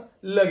पाइथागोरस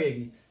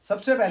लगेगी।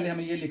 सबसे पहले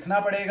हमें ये लिखना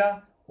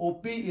पड़ेगा,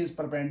 OP is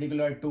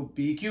perpendicular to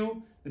PQ।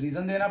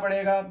 Reason देना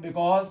पड़ेगा,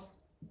 because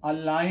a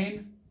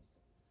line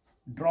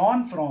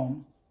drawn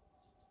from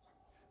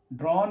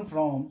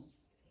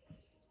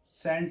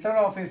center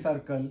of a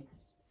circle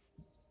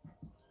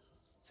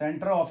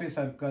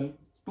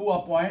to a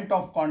point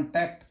of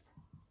contact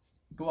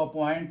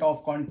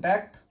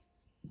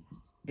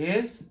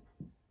is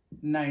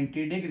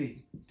 90 degree.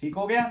 ठीक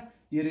हो गया,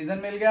 ये रीजन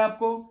मिल गया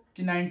आपको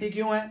कि 90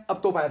 क्यों है। अब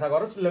तो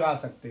पाइथागोरस लगा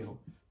सकते हो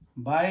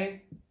बाय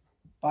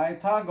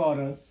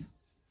पाइथागोरस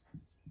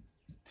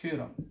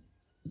थ्योरम।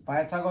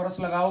 पाइथागोरस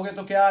लगाओगे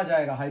तो क्या आ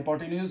जाएगा,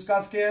 हाइपोटेन्यूज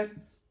का square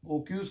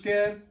OQ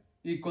square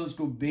equals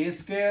to base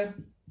square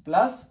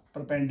plus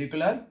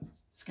perpendicular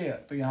square.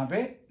 तो यहां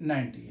पे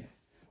 90 है।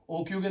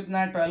 OQ कितना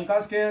है, 12 का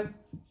स्क्वायर,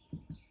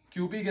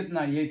 QP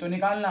कितना, ये तो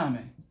निकालना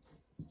हमें,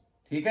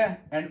 ठीक है।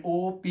 एंड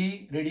OP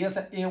रेडियस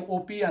है,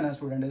 OP आना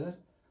स्टूडेंट इधर,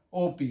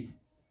 OP,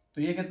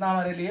 तो ये कितना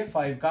हमारे लिए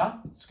 5 का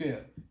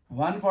स्क्वायर।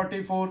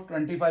 144,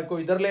 25 को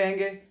इधर ले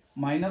आएंगे,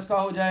 माइनस का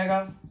हो जाएगा,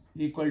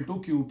 इक्वल टू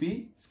QP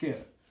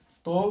स्क्वायर।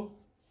 तो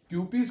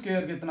QP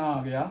स्क्वायर कितना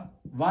आ गया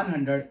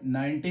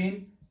 119,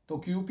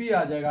 तो QP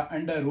आ जाएगा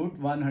अंडर रूट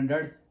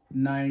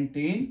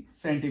 119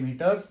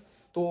 सेंटीमीटर्स।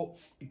 तो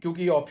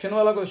क्योंकि ऑप्शन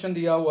वाला क्वेश्चन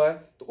दिया हुआ है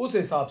तो उस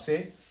हिसाब से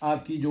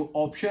आपकी जो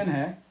ऑप्शन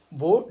है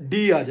वो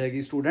डी आ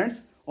जाएगी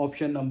students,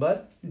 option number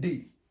D.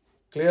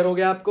 Clear हो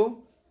गया आपको।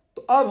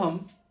 तो अब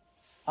हम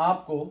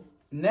आपको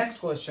नेक्स्ट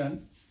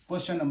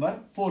क्वेश्चन नंबर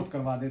 4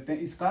 करवा देते हैं।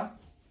 इसका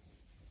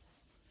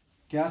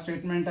क्या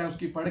स्टेटमेंट है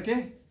उसकी पढ़ के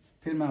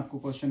फिर मैं आपको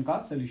क्वेश्चन का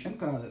सोल्यूशन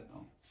करा देता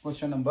हूं।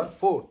 क्वेश्चन नंबर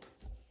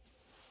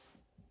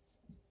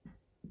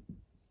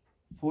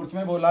 4th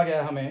में बोला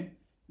गया हमें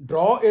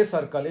ड्रॉ ए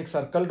सर्कल, एक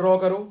सर्कल ड्रॉ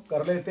करो,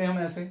 कर लेते हैं हम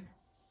ऐसे।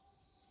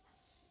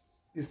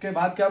 इसके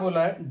बाद क्या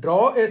बोला है,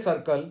 draw a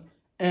circle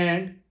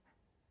and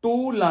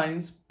 2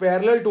 lines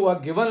parallel to a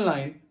given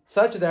line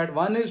such that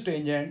one is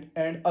tangent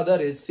and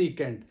other is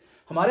secant.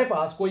 हमारे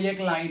पास कोई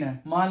एक लाइन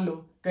है, मान लो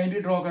कहीं भी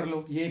ड्रॉ कर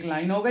लो, ये एक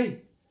लाइन हो गई,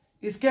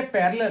 इसके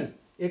पैरेलल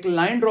एक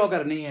लाइन ड्रॉ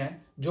करनी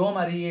है जो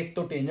हमारी एक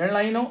तो टेंजेंट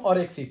लाइन हो और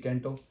एक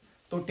सीकेंट हो।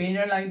 तो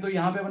टेंजेंट लाइन तो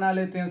यहां पे बना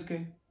लेते हैं, उसके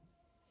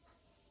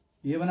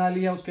ये बना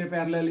लिया, उसके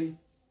पैरेलली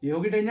ये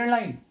होगी टेंजेंट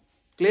लाइन।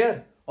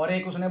 क्लियर। और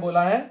एक उसने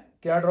बोला है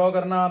क्या ड्रॉ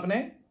करना आपने,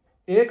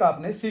 एक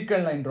आपने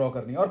सीकेंट लाइन ड्रॉ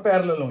करनी और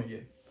पैरेलल हो ये।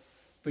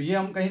 तो ये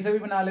हम कहीं से भी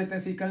बना लेते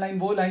हैं, सीकेंट लाइन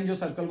वो लाइन जो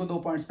सर्कल को 2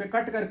 पॉइंट्स पे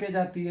कट करके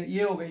जाती है,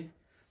 ये हो गई।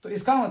 तो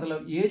इसका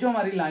मतलब ये जो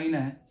हमारी लाइन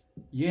है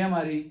ये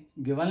हमारी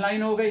गिवन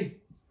लाइन हो गई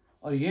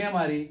और ये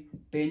हमारी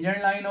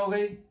टेंजेंट लाइन हो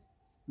गई,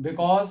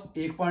 बिकॉज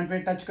एक पॉइंट पे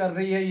टच कर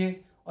रही है ये,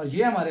 और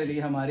ये हमारे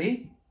लिए हमारी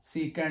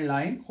सीकेंट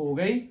लाइन हो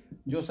गई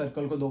जो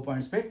सर्कल को 2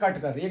 पॉइंट्स पे कट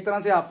कर रही है। एक तरह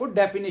से आपको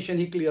डेफिनेशन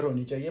ही क्लियर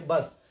होनी चाहिए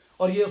बस।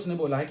 और ये उसने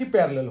बोला है कि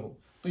पैरेलल हो,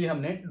 तो ये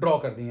हमने ड्रॉ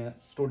कर दी है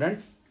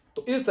स्टूडेंट्स।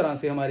 तो इस तरह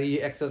से हमारी ये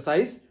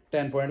एक्सरसाइज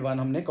 10.1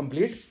 हमने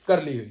कंप्लीट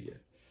कर ली हुई है।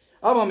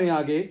 अब हमें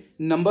आगे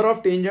नंबर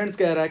ऑफ टेंजेंट्स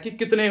कह रहा है कि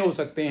कितने हो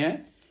सकते हैं।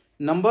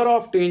 Number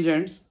of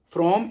tangents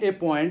from A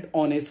point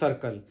on a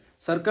circle,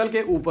 circle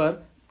के ऊपर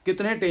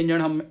कितने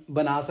टेंजेंट हम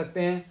बना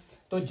सकते हैं।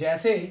 तो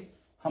जैसे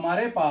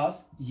हमारे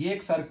पास ये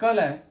एक सर्कल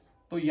है,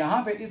 तो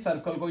यहां पे इस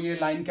सर्कल को ये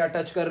लाइन क्या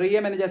टच कर रही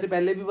है, मैंने जैसे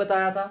पहले भी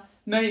बताया था,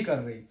 नहीं कर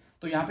रही,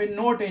 तो यहां पे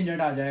नो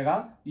टेंजेंट आ जाएगा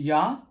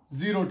या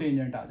 0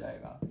 टेंजेंट आ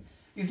जाएगा।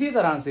 इसी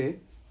तरह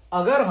से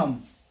अगर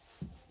हम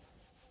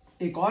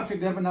एक और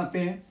फिगर बनाते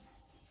हैं,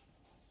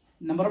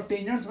 नंबर ऑफ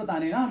टेंजेंट्स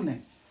बताने ना हमने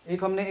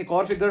एक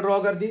और फिगर ड्रॉ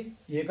कर दी,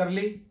 ये कर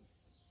ली,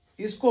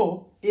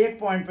 इसको एक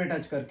पॉइंट पे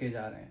टच करके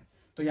जा रहे हैं,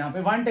 तो यहाँ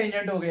पे 1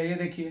 टेंजेंट हो गया, ये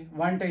देखिए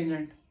 1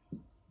 टेंजेंट,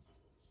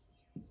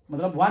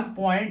 मतलब 1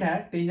 पॉइंट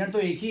है, टेंजेंट तो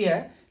एक ही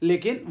है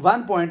लेकिन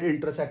 1 पॉइंट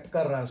इंटरसेक्ट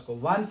कर रहा है उसको,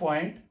 1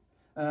 पॉइंट,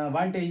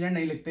 1 टेंजेंट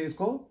नहीं लिखते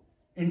इसको,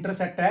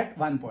 intersect at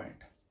 1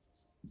 point,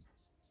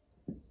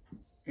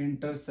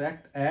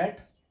 intersect at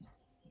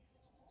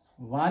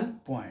 1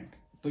 point.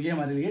 तो ये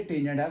हमारे लिए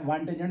टेंजेंट है,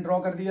 1 टेंजेंट ड्रॉ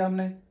कर दिया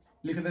हमने,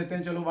 लिख देते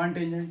हैं चलो 1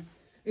 टेंजेंट।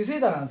 इसी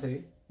तरह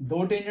से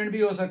 2 टेंजेंट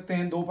भी हो सकते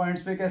हैं 2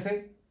 पॉइंट्स पे,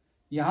 कैसे,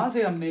 यहां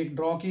से हमने एक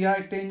ड्रॉ किया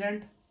एक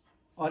टेंजेंट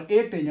और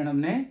एक टेंजेंट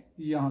हमने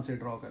यहां से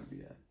ड्रॉ कर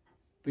दिया,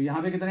 तो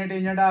यहां पे कितने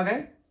टेंजेंट आ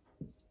गए,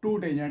 2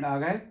 टेंजेंट आ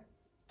गए।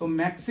 तो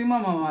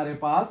मैक्सिमम हमारे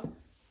पास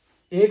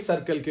एक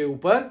सर्कल के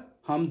ऊपर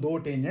हम 2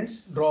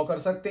 टेंजेंट्स ड्रॉ कर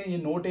सकते हैं, ये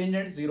नो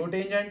टेंजेंट, 0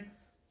 टेंजेंट,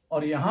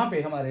 और यहां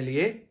पे हमारे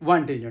लिए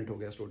 1 टेंजेंट हो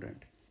गया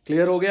स्टूडेंट।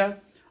 क्लियर हो गया।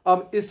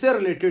 अब इससे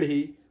रिलेटेड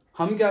ही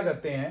हम क्या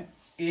करते हैं,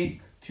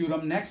 एक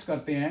थ्योरम नेक्स्ट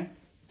करते हैं,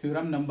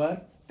 थ्योरम नंबर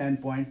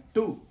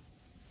 10.2।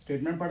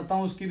 स्टेटमेंट पढ़ता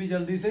हूं उसकी भी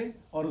जल्दी से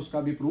और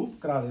उसका भी प्रूफ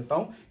करा देता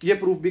हूं। ये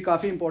प्रूफ भी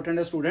काफी इंपॉर्टेंट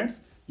है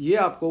स्टूडेंट्स, ये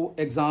आपको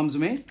एग्जाम्स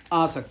में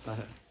आ सकता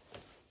है।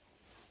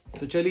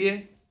 तो चलिए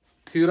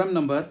थ्योरम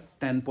नंबर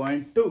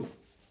 10.2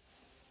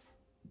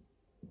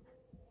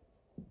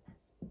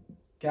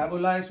 क्या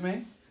बोला है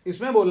इसमें,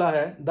 इसमें बोला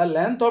है the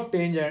length of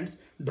tangents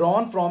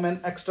drawn from an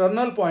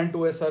external point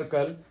two a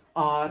circle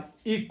are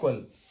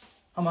equal.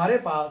 हमारे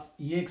पास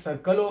ये एक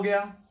सर्कल हो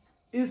गया,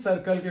 इस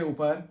सर्कल के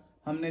ऊपर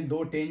हमने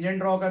 2 टेंजेंट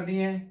ड्रॉ कर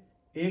दिए हैं,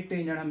 एक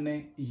टेंजेंट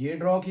हमने ये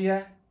ड्रॉ किया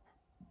है,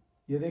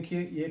 ये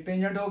देखिए ये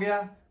टेंजेंट हो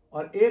गया,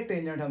 और एक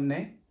टेंजेंट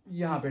हमने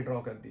यहां पे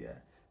ड्रॉ कर दिया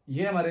है,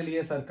 ये हमारे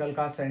लिए सर्कल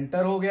का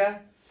सेंटर हो गया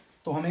है।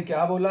 तो हमें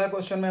क्या बोला है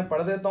क्वेश्चन में,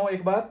 पढ़ देता हूं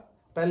एक बार,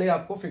 पहले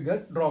आपको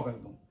फिगर ड्रॉ कर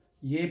दूं।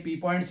 ये पी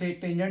पॉइंट से एक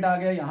टेंजेंट आ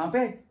गया यहां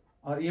पे,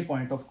 और ये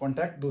पॉइंट ऑफ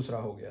कॉन्टैक्ट दूसरा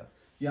हो गया,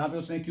 यहाँ पे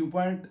उसने क्यू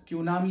पॉइंट,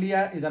 क्यू नाम लिया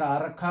है, इधर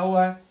आर रखा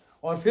हुआ है,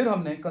 और फिर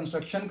हमने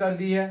कंस्ट्रक्शन कर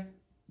दी है।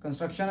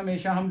 कंस्ट्रक्शन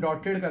हमेशा हम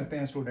डॉटेड करते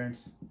हैं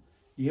स्टूडेंट्स,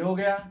 ये हो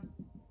गया,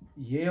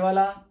 ये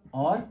वाला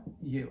और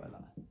ये वाला,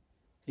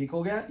 ठीक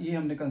हो गया, ये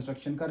हमने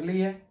कंस्ट्रक्शन कर ली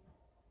है।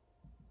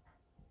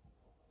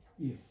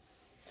 ये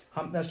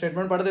हम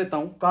स्टेटमेंट पढ़ देता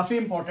हूं, काफी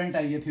इंपॉर्टेंट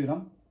है ये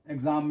थ्योरम,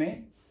 एग्जाम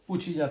में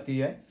पूछी जाती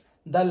है।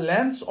 The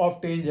lengths of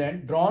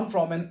tangent drawn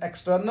from an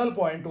external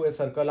point two a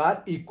circle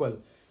are equal.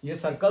 ये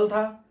सर्कल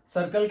था,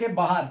 सर्कल के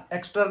बाहर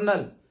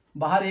एक्सटर्नल,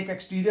 बाहर एक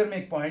एक्सटीरियर में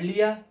एक पॉइंट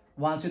लिया,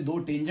 वहां से 2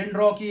 टेंजेंट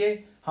ड्रॉ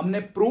किए, हमने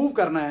प्रूव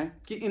करना है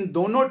कि इन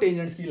दोनों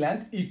टेंजेंट्स की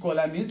लेंथ इक्वल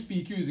है, means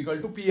P Q is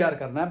equal to P R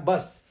करना है,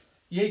 बस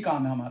यही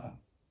काम है हमारा।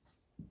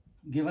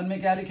 गिवन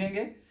में क्या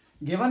लिखेंगे,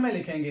 गिवन में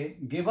लिखेंगे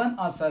given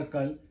a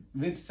circle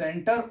with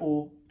centre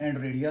O and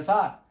radius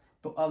are.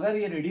 तो अगर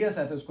ये रेडियस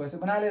है तो इसको ऐसे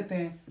बना लेते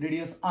हैं,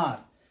 रेडियस आर।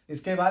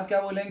 इसके बाद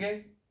क्या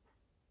बोलेंगे,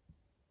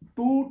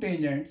 2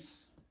 tangents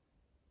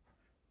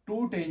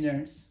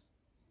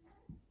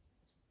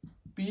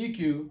P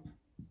Q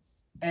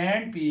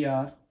and P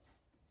R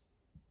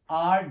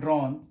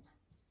drawn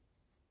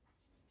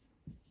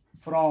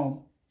from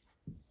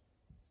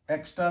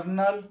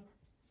external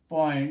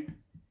point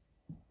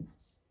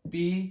P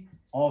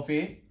of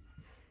a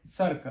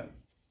circle।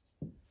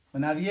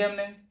 बना दिए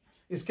हमने।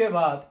 इसके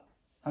बाद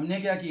हमने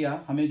क्या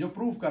किया, हमें जो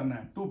प्रूफ करना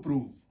है, टू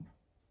प्रूव,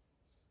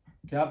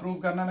 क्या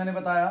प्रूफ करना मैंने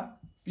बताया,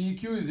 P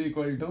Q is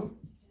equal to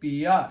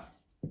P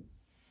R.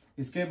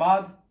 इसके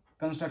बाद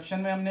कंस्ट्रक्शन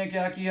में हमने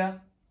क्या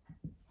किया,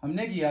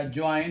 हमने किया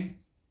join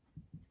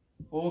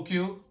O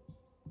Q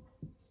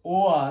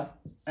O R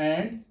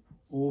and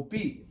O P.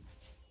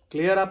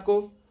 Clear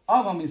आपको।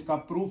 अब हम इसका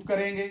प्रूफ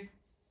करेंगे।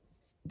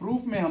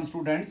 प्रूफ में हम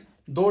स्टूडेंट्स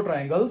 2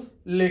 ट्राइंगल्स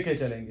लेके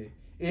चलेंगे,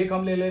 एक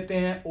हम ले लेते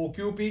हैं ओ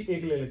क्यू पी,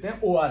 एक ले लेते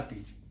हैं O R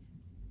P.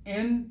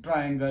 In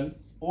triangle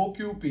O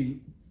Q P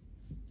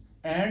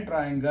and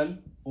triangle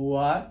O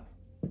R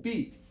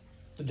P.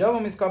 तो जब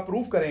हम इसका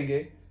प्रूफ करेंगे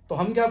तो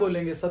हम क्या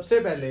बोलेंगे, सबसे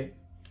पहले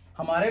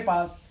हमारे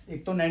पास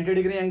एक तो 90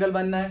 डिग्री एंगल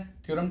बनना है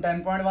थ्योरम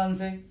 10.1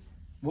 से।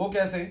 वो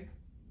कैसे,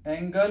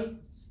 angle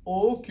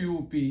O Q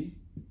P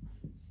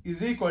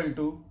is equal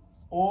two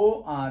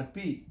O R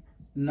P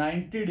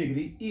 90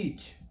 degree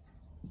each.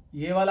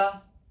 ये वाला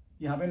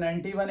यहां पे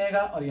 90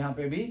 बनेगा और यहां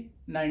पे भी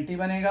 90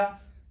 बनेगा।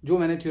 जो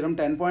मैंने थ्योरम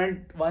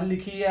 10.1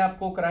 लिखी है,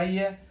 आपको कराई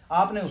है,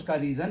 आपने उसका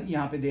रीजन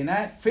यहां पे देना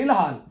है।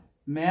 फिलहाल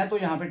मैं तो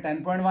यहां पे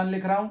 10.1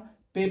 लिख रहा हूं,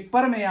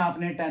 पेपर में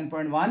आपने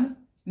 10.1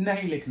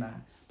 नहीं लिखना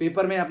है।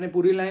 पेपर में आपने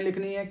पूरी लाइन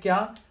लिखनी है,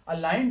 क्या, a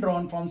line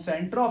drawn from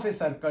centre of a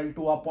circle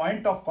to a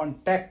point of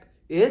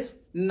contact is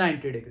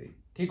 90 degree.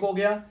 ठीक हो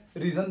गया,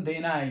 रीजन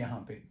देना है यहां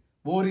पे,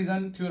 वो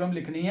रीजन थ्योरम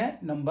लिखनी है,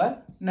 नंबर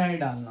नहीं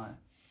डालना है।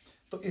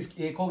 तो इस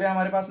एक हो गया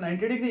हमारे पास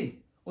 90 डिग्री।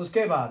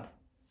 उसके बाद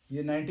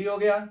ये 90 हो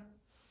गया।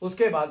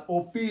 उसके बाद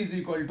OP is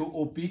equal to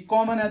OP,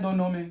 common है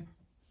दोनों में,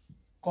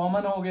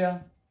 कॉमन हो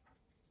गया।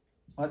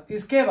 और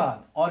इसके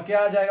बाद और क्या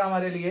आ जाएगा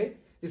हमारे लिए,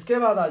 इसके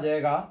बाद आ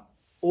जाएगा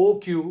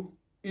OQ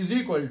is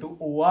equal to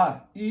OR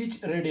each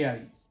radii.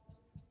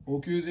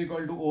 OQ is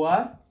equal to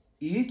OR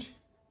each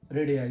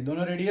radii,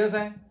 दोनों रेडियस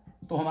हैं।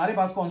 तो हमारे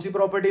पास कौन सी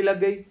प्रॉपर्टी लग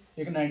गई,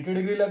 एक 90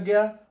 डिग्री लग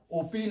गया,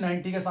 OP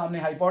 90 के सामने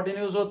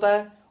हाइपोटेन्यूज होता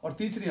है, और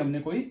तीसरी हमने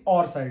कोई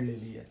और साइड ले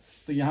ली है।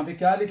 तो यहां पे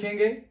क्या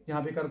लिखेंगे,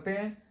 यहां पे करते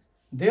हैं,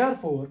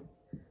 देयरफॉर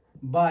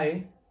बाय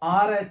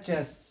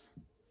RHS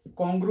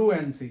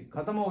कॉन्ग्रुएंसी।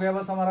 खत्म हो गया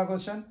बस हमारा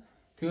question.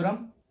 Theorem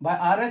by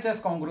RHS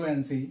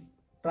congruency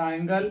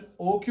triangle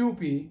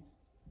OQP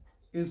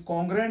is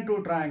congruent to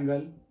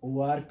triangle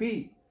ORP।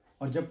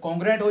 और जब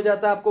कॉन्ग्रुएंट हो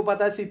जाता है आपको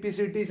पता है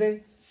CPCT से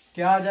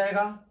क्या आ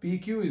जाएगा,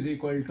 PQ is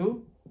equal to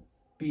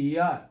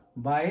PR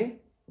bye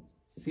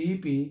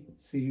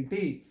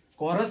CPCT,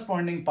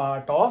 corresponding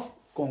part of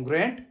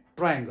congruent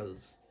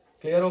triangles.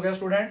 Clear हो गया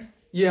स्टूडेंट?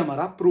 ये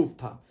हमारा प्रूफ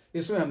था,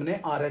 इसमें हमने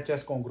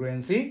RHS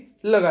कॉन्ग्रुएंसी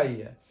लगाई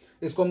है।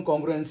 इसको हम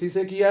कॉन्ग्रुएंसी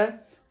से किया है।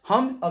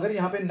 हम अगर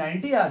यहाँ पे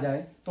 90 आ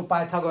जाए तो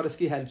पाइथागोरस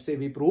की हेल्प से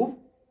भी प्रूव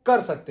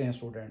कर सकते हैं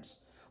स्टूडेंट्स।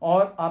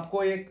 और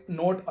आपको एक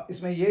नोट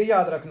इसमें ये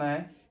याद रखना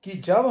है कि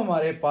जब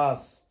हमारे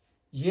पास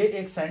ये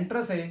एक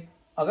सेंटर से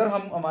अगर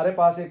हमारे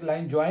पास एक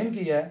लाइन ज्वाइन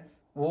की है,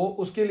 वो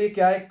उसके लिए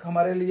क्या एक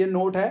हमारे लिए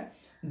नोट है,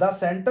 the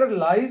centre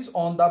lies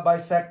on the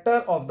bisector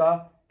of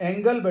the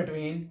angle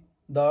between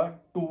the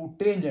two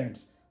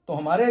tangents. तो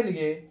हमारे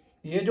लिए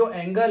ये जो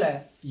एंगल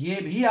है ये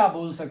भी आप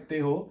बोल सकते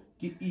हो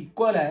कि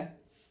इक्वल है।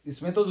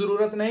 इसमें तो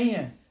जरूरत नहीं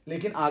है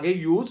लेकिन आगे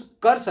यूज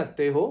कर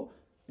सकते हो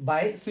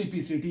बाय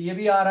CPCT, ये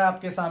भी आ रहा है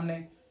आपके सामने।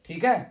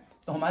 ठीक है,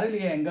 तो हमारे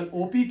लिए एंगल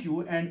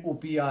OPQ एंड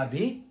OPR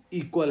भी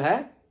इक्वल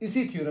है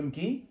इसी थ्योरम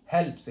की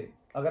हेल्प से।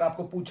 अगर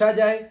आपको पूछा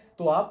जाए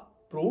तो आप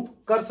प्रूव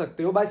कर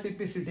सकते हो बाय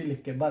CPCT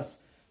लिख के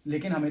बस,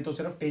 लेकिन हमें तो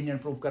सिर्फ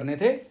टेंजेंट प्रूव करने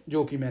थे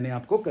जो कि मैंने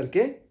आपको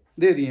करके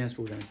दे दिए हैं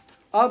स्टूडेंट।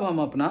 अब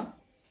हम अपना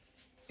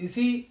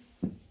इसी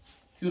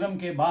थ्योरम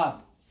के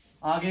बाद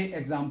आगे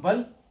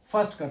एग्जाम्पल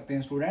फर्स्ट करते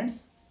हैं स्टूडेंट्स।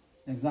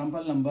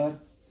 एग्जाम्पल नंबर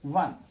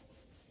 1,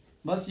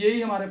 बस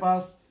यही हमारे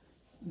पास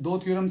 2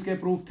 थ्योरम्स के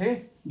प्रूफ थे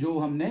जो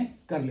हमने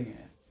कर लिए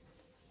हैं।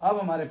 अब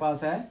हमारे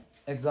पास है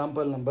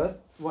एग्जाम्पल नंबर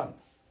 1।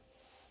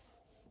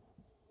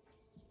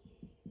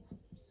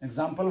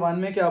 एग्जाम्पल 1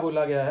 में क्या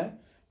बोला गया है,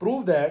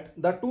 prove that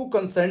the two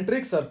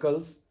concentric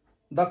circles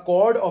the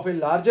cord of a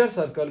larger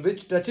circle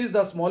which touches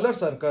the smaller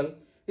circle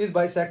is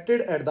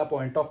bisected at the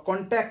point of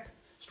contact.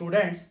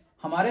 Students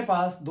हमारे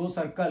पास 2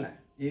 सर्कल है,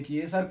 एक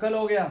ये सर्कल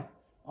हो गया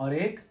और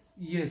एक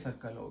ये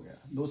सर्कल हो गया।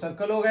 2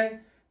 सर्कल हो गए,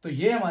 तो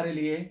ये हमारे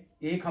लिए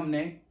एक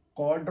हमने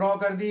कॉर्ड ड्रॉ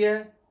कर दी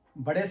है।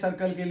 बड़े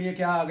सर्कल के लिए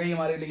क्या आ गई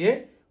हमारे लिए,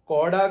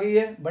 कॉर्ड आ गई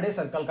है। बड़े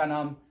सर्कल का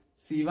नाम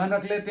C1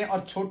 रख लेते हैं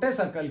और छोटे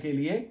सर्कल के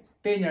लिए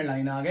टेंजेंट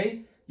लाइन आ गई।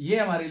 ये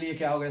हमारे लिए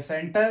क्या हो गया,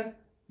 सेंटर।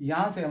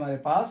 यहां से हमारे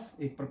पास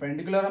एक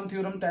परपेंडिकुलर हम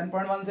थ्योरम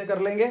 10.1 से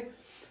कर लेंगे।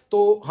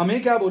 तो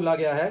हमें क्या बोला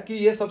गया है कि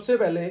ये सबसे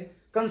पहले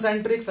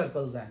कंसेंट्रिक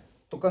सर्कल्स हैं।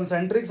 तो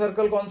कंसेंट्रिक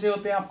सर्कल कौन से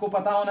होते हैं आपको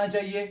पता होना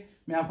चाहिए,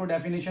 मैं आपको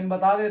डेफिनेशन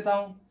बता देता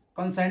हूं।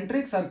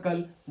 कंसेंट्रिक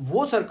सर्कल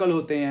वो सर्कल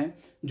होते हैं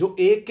जो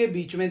एक के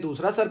बीच में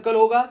दूसरा सर्कल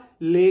होगा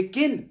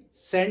लेकिन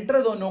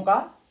सेंटर दोनों का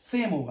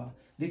सेम होगा।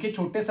 देखिए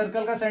छोटे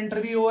सर्कल का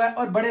सेंटर भी O है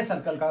और बड़े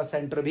सर्कल का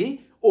सेंटर भी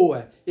O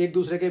है, एक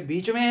दूसरे के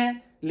बीच में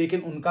है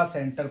लेकिन उनका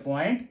सेंटर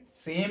पॉइंट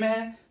सेम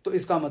है। तो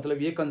इसका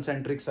मतलब ये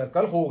कंसेंट्रिक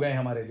सर्कल हो गए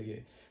हमारे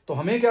लिए। तो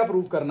हमें क्या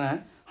प्रूव करना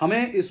है,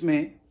 हमें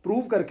इसमें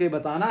प्रूव करके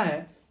बताना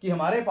है कि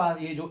हमारे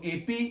पास ये जो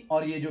AP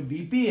और ये जो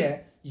BP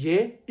है ये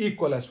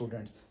इक्वल है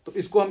स्टूडेंट्स। तो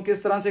इसको हम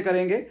किस तरह से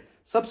करेंगे,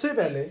 सबसे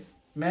पहले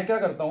मैं क्या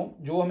करता हूं,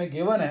 जो हमें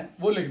गिवन है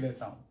वो लिख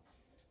देता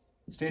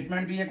हूं।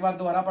 स्टेटमेंट भी एक बार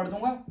दोबारा पढ़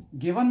दूंगा।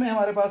 गिवन में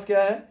हमारे पास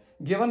क्या है,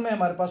 गिवन में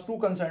हमारे पास 2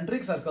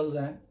 कंसेंट्रिक सर्कल्स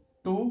हैं।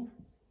 2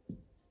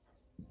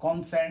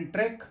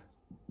 कॉन्सेंट्रिक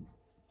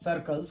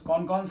सर्कल्स,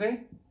 कौन कौन से,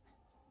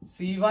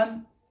 C1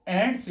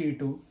 एंड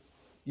C2।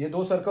 ये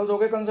 2 सर्कल्स हो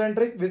गए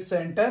concentric with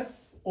centre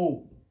O,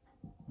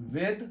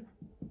 with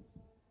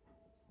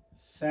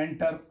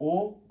centre O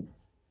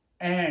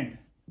and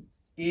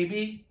AB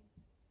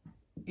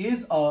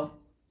is a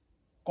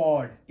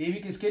cord.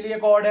 AB किसके लिए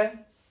कॉर्ड है,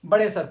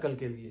 बड़े सर्कल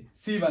के लिए,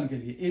 C1 के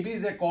लिए। AB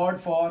is a cord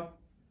for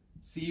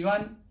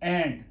C1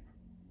 and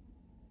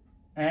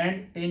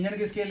tangent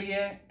किसके लिए,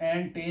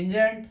 एंड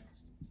टेंजेंट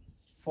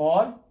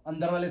फॉर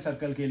अंदर वाले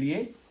सर्कल के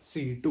लिए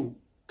C2।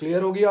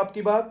 क्लियर होगी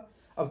आपकी बात।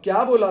 अब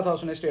क्या बोला था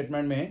उसने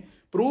स्टेटमेंट में,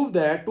 प्रूव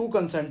दैट 2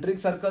 कंसेंट्रिक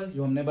सर्कल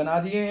जो हमने बना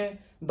दिए हैं,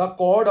 the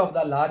cord of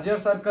the larger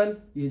circle,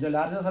 ये जो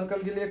लार्जर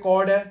सर्कल के लिए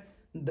कॉर्ड है,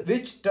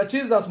 विच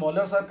टचेज द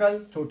स्मॉलर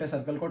सर्कल, छोटे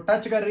सर्कल को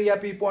टच कर रही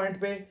है P पॉइंट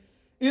पे,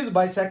 is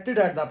bisected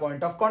at the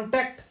point of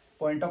contact.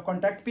 Point of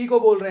contact P को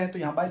बोल रहे हैं, तो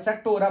यहां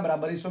बाइसेक्ट हो रहा है,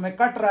 बराबर हिस्सों में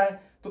कट रहा है,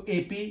 तो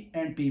AP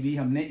एंड PB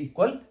हमने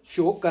इक्वल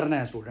शो करना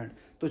है स्टूडेंट।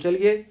 तो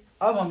चलिए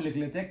अब हम लिख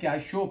लेते हैं क्या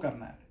शो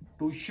करना है,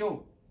 to show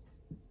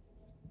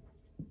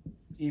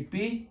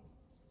AP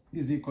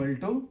is equal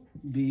to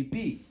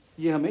BP,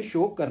 ये हमें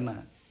शो करना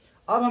है।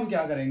 अब हम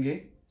क्या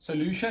करेंगे,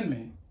 सॉल्यूशन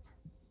में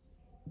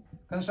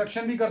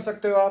कंस्ट्रक्शन भी कर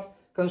सकते हो आप।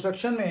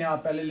 कंस्ट्रक्शन में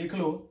आप पहले लिख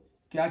लो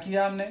क्या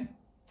किया हमने,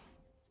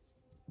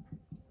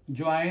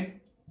 ज्वाइन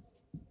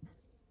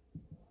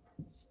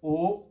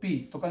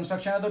OP, तो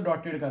कंस्ट्रक्शन है तो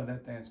डॉटेड कर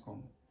देते हैं इसको,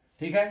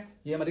 ठीक है।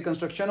 ये हमारी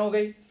कंस्ट्रक्शन हो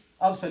गई।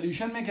 अब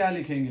सॉल्यूशन में क्या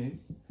लिखेंगे,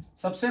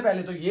 सबसे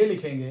पहले तो ये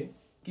लिखेंगे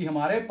कि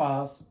हमारे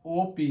पास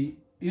OP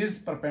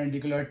is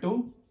perpendicular to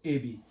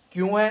AB।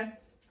 क्यों है,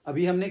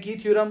 अभी हमने की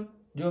थ्योरम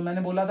जो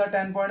मैंने बोला था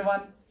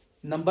 10.1,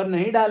 नंबर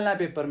नहीं डालना है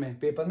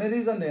पेपर में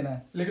रीजन देना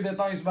है। लिख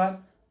देता हूं इस बार,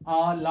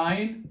 a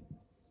line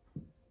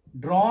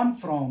drawn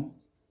from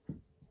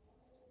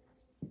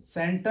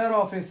centre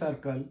of a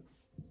circle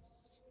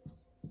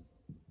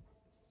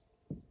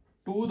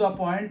to the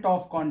point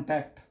of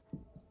contact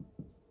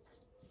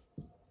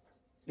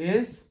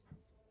is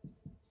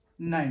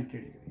 90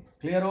 degree.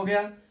 Clear हो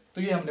गया?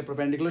 तो ये हमने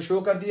परपेंडिकुलर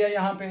शो कर दिया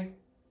यहां पे।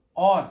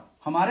 और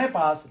हमारे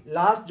पास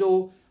लास्ट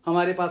जो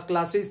हमारे पास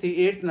क्लासेस थी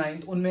 8th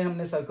 9th, उनमें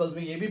हमने सर्कल्स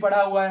में ये भी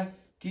पढ़ा हुआ है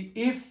कि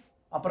if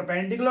a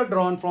perpendicular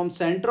drawn from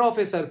centre of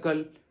a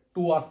circle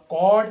to a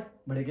cord,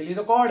 बड़े के लिए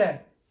तो कॉर्ड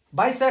है,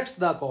 बाइसेक्ट्स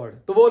द कॉर्ड,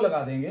 तो वो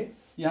लगा देंगे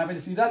यहां पे।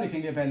 सीधा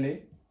लिखेंगे पहले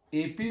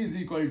AP is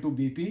equal to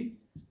BP,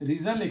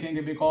 reason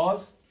लिखेंगे because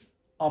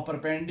a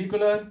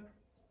perpendicular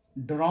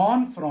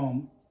drawn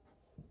from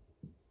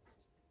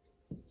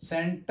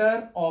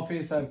centre of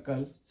a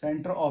circle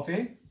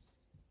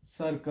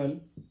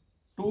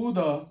to the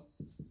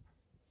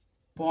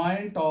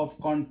point of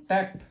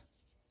contact,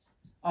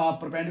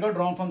 perpendicular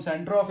drawn from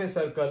center of a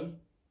circle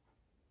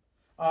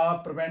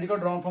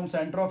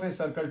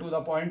to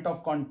the point of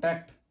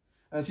contact,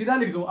 सीधा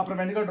लिख दो,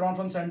 perpendicular drawn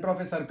from center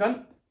of a circle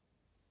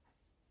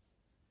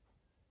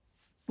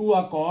to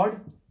a chord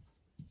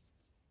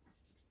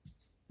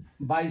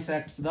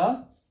bisects the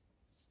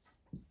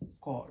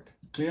chord।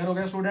 Clear हो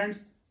गया students?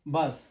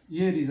 बस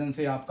ये reason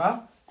से आपका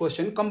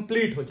question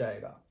complete हो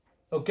जाएगा।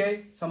 ओके,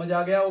 समझ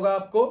आ गया होगा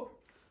आपको।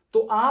 तो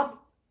आप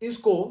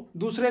इसको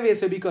दूसरे वे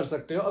से भी कर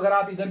सकते हो। अगर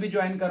आप इधर भी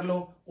ज्वाइन कर लो,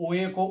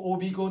 OA को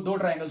OB को, दो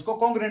ट्राइंगल्स को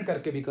कॉन्ग्रुएंट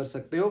करके भी कर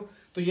सकते हो।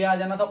 तो ये आ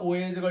जाना था OA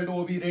equal to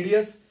OB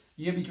radius,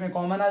 ये बीच में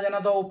कॉमन आ जाना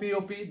था OP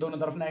OP, दोनों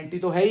तरफ 90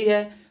 तो है ही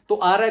है। तो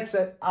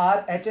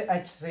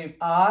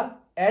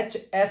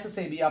RHS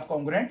से भी आप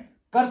कॉन्ग्रुएंट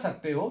कर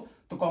सकते हो।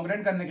 तो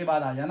कॉन्ग्रुएंट करने के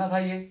बाद आ जाना था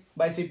ये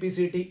bye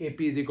CPCT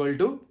AP is equal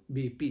to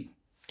BP।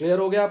 Clear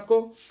हो गया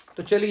आपको?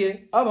 तो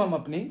चलिए अब हम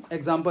अपनी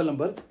एग्जाम्पल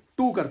नंबर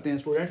 2 करते हैं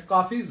स्टूडेंट्स।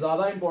 काफी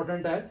ज्यादा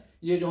इंपॉर्टेंट है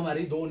ये जो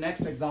हमारी दो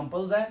नेक्स्ट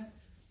एग्जांपल्स हैं,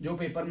 जो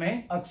पेपर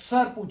में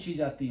अक्सर पूछी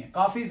जाती हैं,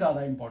 काफी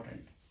ज्यादा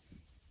इंपॉर्टेंट।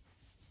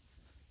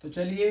 तो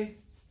चलिए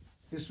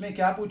इसमें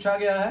क्या पूछा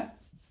गया है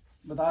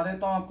बता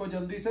देता हूं आपको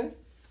जल्दी से।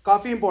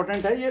 काफी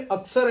इंपॉर्टेंट है ये,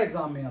 अक्सर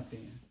एग्जाम में आते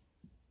हैं।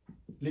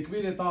 लिख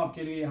भी देता हूं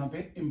आपके लिए यहां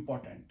पे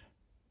इंपॉर्टेंट।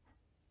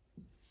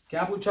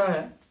 क्या पूछा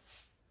है?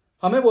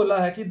 हमें बोला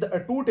है कि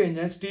to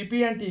tangents TP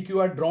and TQ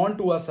are drawn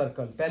to a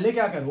circle. पहले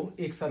क्या करो,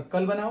 एक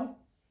सर्कल बनाओ,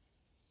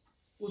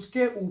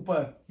 उसके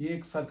ऊपर ये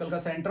एक सर्कल का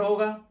सेंटर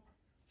होगा,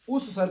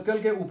 उस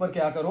सर्कल के ऊपर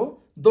क्या करो,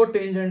 दो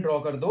टेंजेंट ड्रॉ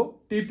कर दो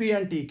TP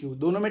एंड TQ,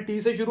 दोनों में T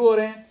से शुरू हो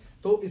रहे हैं।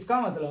 तो इसका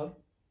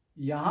मतलब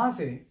यहां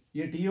से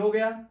ये T हो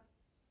गया,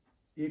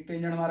 एक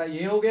टेंजेंट हमारा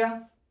ये हो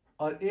गया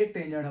और एक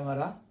टेंजेंट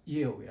हमारा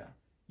ये हो गया।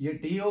 ये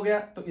T हो गया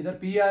तो इधर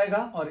P आएगा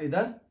और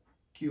इधर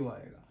Q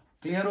आएगा।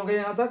 क्लियर हो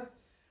गया यहां तक?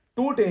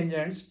 To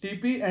tangents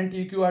TP and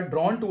TQ are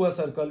drawn to a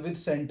circle with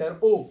centre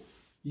O।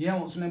 ये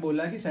उसने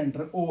बोला कि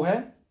सेंटर O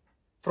है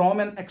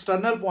from an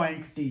external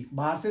point T।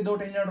 बाहर से दो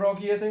टेंजेंट ड्रॉ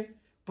किए थे।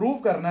 प्रूव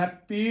करना है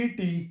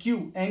PTQ,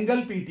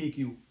 एंगल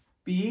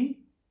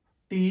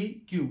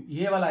PTQ,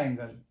 ये वाला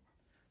एंगल।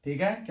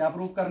 ठीक है, क्या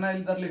प्रूव करना है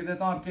इधर लिख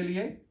देता हूं आपके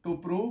लिए। To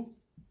prove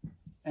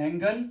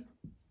angle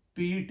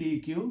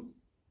PTQ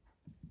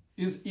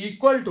is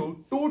equal to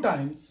 2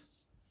 times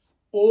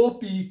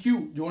OPQ,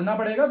 जोड़ना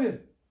पड़ेगा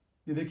फिर।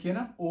 ये देखिए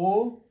ना,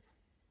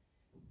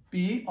 OP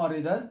और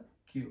इधर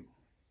Q,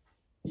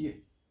 ये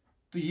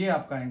तो ये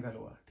आपका एंगल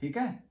हुआ। ठीक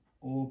है,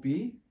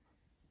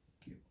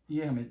 OPQ,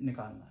 ये हमें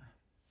निकालना है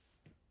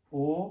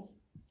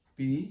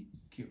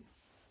OPQ।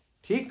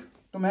 ठीक,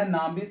 तो मैं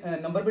नाम भी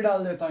नंबर भी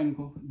डाल देता हूं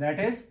इनको। That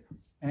is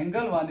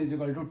angle 1 is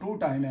equal to 2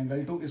 time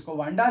angle 2। इसको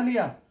 1 डाल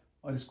लिया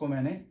और इसको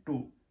मैंने 2।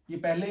 ये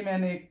पहले ही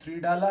मैंने एक 3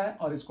 डाला है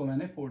और इसको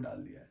मैंने 4 डाल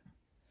दिया है।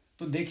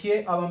 तो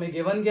देखिए अब हमें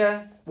गिवन क्या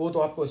है वो तो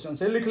आप क्वेश्चन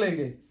से लिख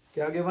लेंगे।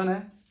 क्या गिवन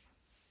है?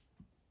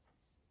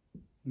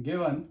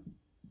 Given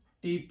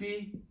TP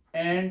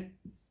and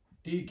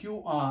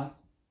TQ are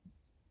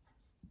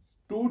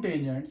two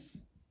tangents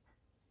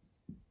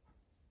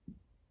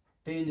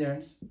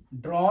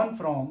drawn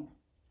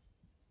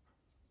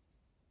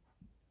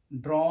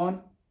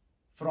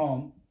from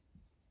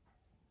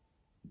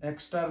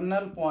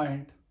external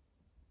point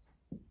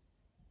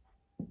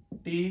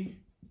T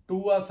to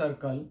a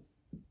circle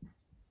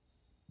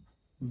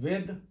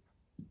with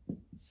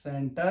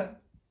center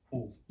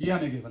O। ये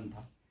हमें गिवन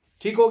था।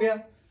 ठीक हो गया,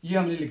 ये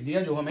हमने लिख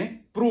दिया जो हमें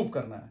प्रूव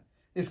करना है।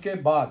 इसके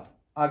बाद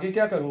आगे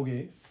क्या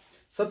करोगे?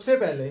 सबसे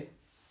पहले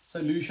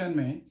सॉल्यूशन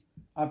में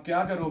आप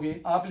क्या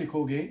करोगे, आप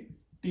लिखोगे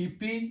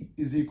TP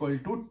is equal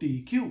to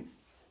TQ।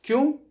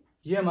 क्यों?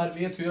 ये हमारे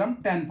लिए थ्योरम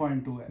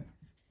 10.2 है।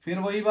 फिर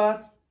वही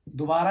बात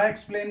दोबारा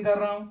एक्सप्लेन कर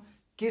रहा हूं,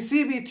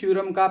 किसी भी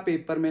थ्योरम का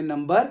पेपर में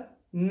नंबर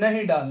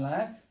नहीं डालना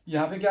है।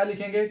 यहां पे क्या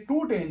लिखेंगे?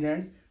 To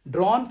tangents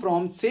drawn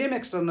from same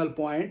external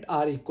point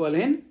are equal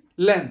in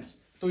length.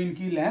 तो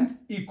इनकी लेंथ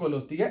इक्वल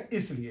होती है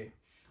इसलिए।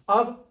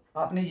 अब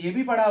आपने ये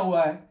भी पढ़ा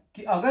हुआ है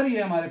कि अगर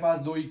ये हमारे पास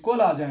दो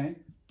इक्वल आ जाएं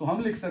तो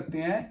हम लिख सकते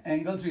हैं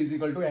angle 3 is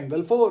equal to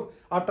angle 4।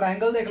 आप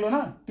ट्राइंगल देख लो ना,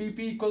 TP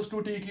इक्वल्स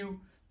टू TQ।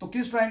 तो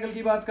किस ट्राइंगल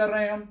की बात कर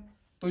रहे हैं हम?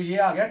 तो ये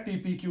आ गया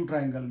TPQ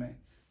ट्राइंगल में।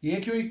 ये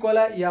क्यों इक्वल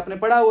है ये आपने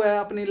पढ़ा हुआ है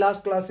अपनी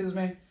लास्ट क्लासेस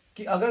में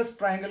कि अगर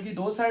ट्राइंगल की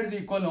दो साइड्स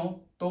इक्वल हो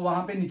तो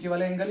वहां पे नीचे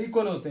वाले एंगल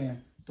इक्वल होते हैं।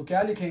 तो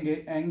क्या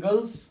लिखेंगे?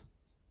 Angles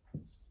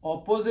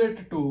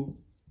opposite to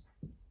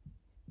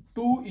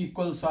two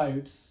equal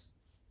sides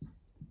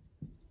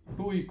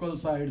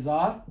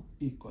are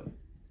equal.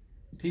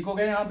 ठीक हो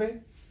गया यहां पे।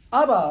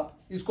 अब आप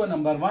इसको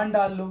नंबर 1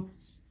 डाल लो।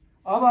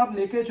 अब आप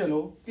लेके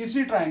चलो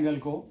इसी ट्राइंगल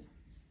को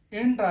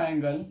in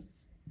triangle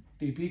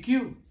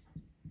TPQ,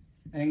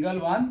 angle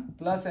 1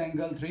 plus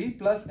angle 3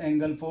 plus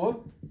angle 4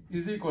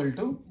 is equal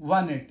to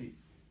 180।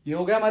 ये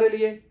हो गया हमारे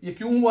लिए। ये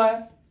क्यों हुआ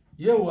है?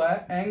 ये हुआ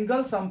है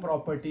angle sum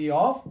property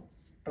of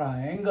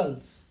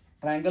triangles.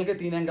 Triangle के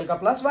 3 एंगल का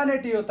प्लस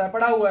 180 होता है,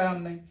 पढ़ा हुआ है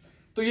हमने।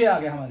 तो ये आ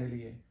गया हमारे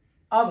लिए।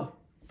 अब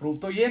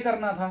प्रूफ तो ये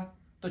करना था,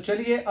 तो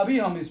चलिए अभी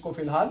हम इसको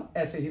फिलहाल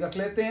ऐसे ही रख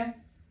लेते हैं।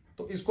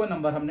 तो इसको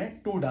नंबर हमने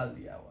 2 डाल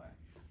दिया हुआ है।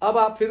 अब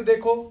आप फिर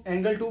देखो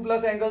एंगल 2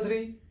 प्लस एंगल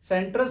 3,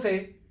 सेंटर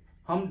से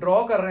हम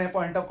ड्रॉ कर रहे हैं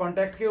पॉइंट ऑफ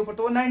कांटेक्ट के ऊपर,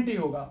 तो वो 90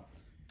 होगा।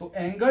 तो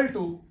angle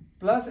 2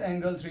 plus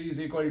angle 3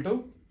 is equal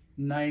to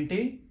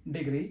 90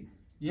 degree.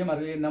 ये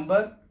हमारे लिए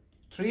नंबर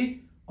 3।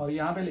 और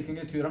यहां पे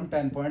लिखेंगे थ्योरम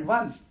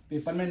 10.1।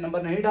 पेपर में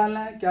नंबर नहीं डालना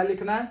है, क्या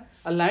लिखना है?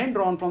 A line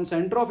drawn from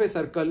centre of a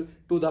circle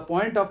to the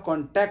point of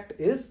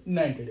contact is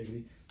 90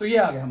 degree. तो ये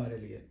आ गया हमारे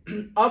लिए।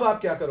 अब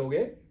आप क्या करोगे?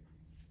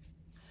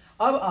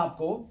 अब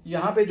आपको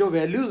यहां पे जो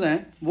वैल्यूज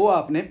हैं वो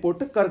आपने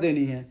पुट कर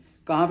देनी है।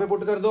 कहां पे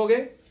पुट कर दोगे?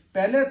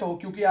 पहले तो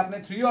क्योंकि आपने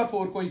 3 और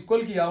 4 को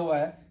इक्वल किया हुआ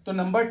है, तो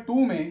नंबर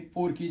 2 में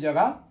 4 की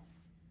जगह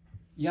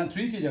या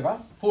 3 की जगह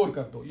 4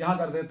 कर दो। यहां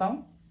कर देता हूं,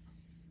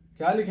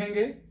 क्या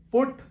लिखेंगे?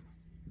 पुट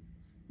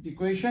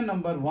इक्वेशन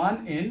नंबर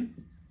 1 इन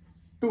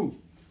 2।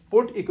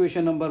 पुट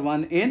इक्वेशन नंबर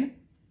 1 इन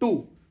 2।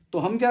 तो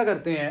हम क्या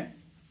करते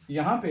हैं,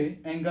 यहां पे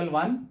एंगल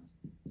 1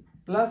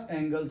 प्लस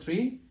एंगल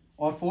 3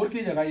 और 4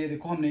 की जगह ये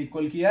देखो हमने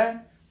इक्वल किया है,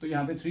 तो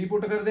यहां पे 3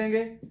 पुट कर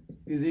देंगे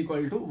इज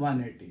इक्वल टू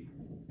 180।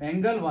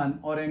 एंगल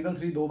 1 और एंगल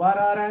 3 दो बार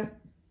आ रहा है,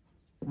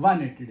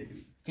 180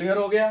 डिग्री। क्लियर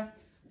हो गया?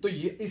 तो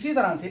ये इसी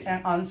तरह से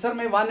आंसर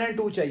में 1 और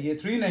 2 चाहिए,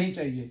 3 नहीं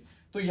चाहिए।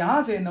 तो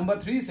यहां से नंबर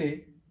 3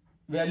 से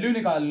वैल्यू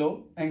निकाल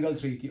लो एंगल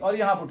 3 की और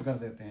यहां पुट कर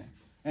देते हैं।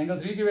 एंगल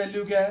 3 की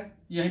वैल्यू क्या है?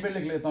 यहीं पे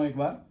लिख लेता हूं एक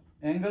बार।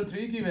 एंगल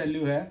 3 की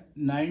वैल्यू है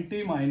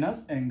 90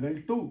 माइनस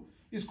एंगल 2।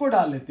 इसको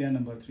डाल लेते हैं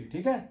नंबर 3।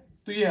 ठीक है,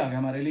 तो ये आ गया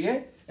हमारे लिए।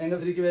 एंगल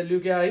 3 की वैल्यू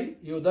क्या आई?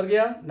 ये उधर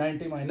गया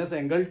 90 माइनस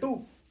एंगल 2।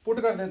 पुट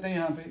कर देते हैं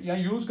यहां पे, या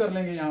यूज कर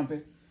लेंगे यहां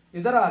पे।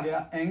 इधर आ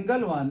गया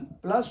एंगल 1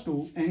 प्लस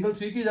 2। एंगल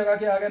 3 की जगह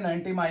क्या आ गया?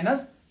 90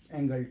 minus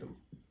angle 2।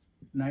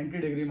 90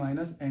 degree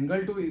minus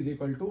angle 2 is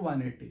equal to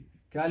 180।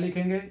 क्या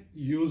लिखेंगे?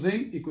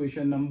 Using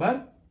equation number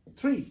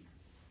 3।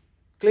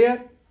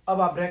 क्लियर?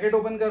 अब आप ब्रैकेट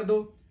ओपन कर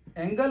दो।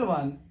 एंगल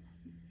 1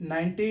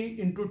 90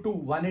 इंटू 2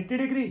 180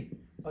 डिग्री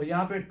और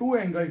यहां पे 2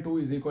 angle 2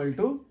 is equal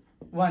to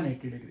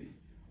 180 degree.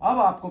 अब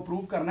आपको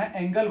प्रूव करना है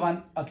एंगल 1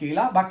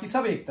 अकेला, बाकी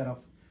सब एक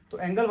तरफ। तो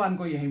एंगल 1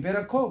 को यहीं पे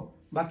रखो,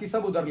 बाकी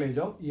सब उधर ले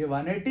जाओ। ये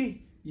 180,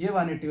 ये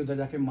 180 उधर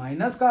जाके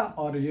माइनस का,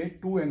 और ये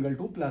 2 एंगल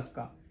 2 प्लस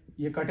का,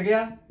 ये कट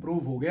गया।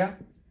 प्रूव हो गया।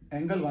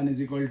 Angle 1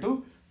 is equal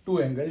to 2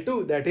 angle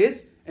 2, that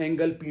is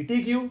angle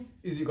PTQ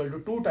is equal to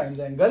 2 times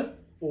angle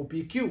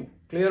OPQ।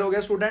 Clear हो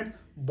गया स्टूडेंट?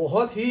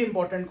 बहुत ही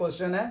इंपॉर्टेंट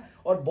क्वेश्चन है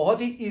और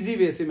बहुत ही इजी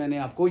वे से मैंने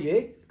आपको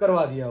ये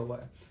करवा दिया हुआ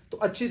है। तो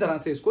अच्छी तरह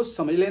से इसको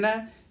समझ लेना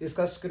है,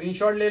 इसका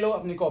स्क्रीनशॉट ले लो,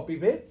 अपनी कॉपी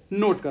पे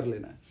नोट कर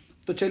लेना है।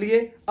 तो चलिए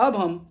अब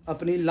हम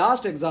अपनी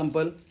लास्ट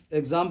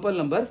एग्जाम्पल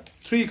नंबर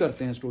 3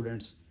 करते हैं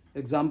स्टूडेंट्स।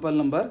 एग्जाम्पल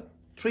नंबर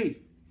 3,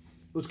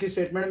 उसकी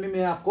स्टेटमेंट भी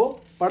मैं आपको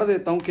पढ़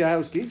देता हूं, क्या है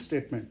उसकी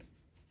स्टेटमेंट।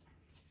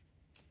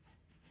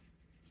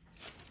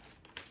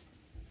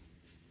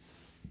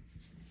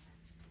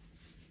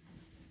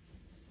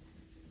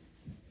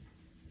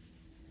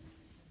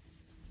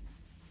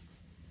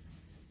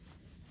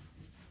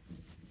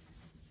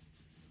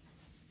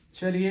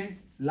 चलिए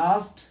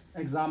लास्ट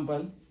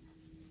एग्जाम्पल,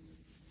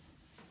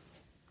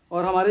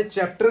 और हमारे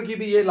चैप्टर की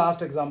भी ये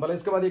लास्ट एग्जाम्पल है।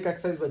 इसके बाद एक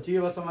एक्सरसाइज बची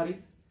है बस हमारी।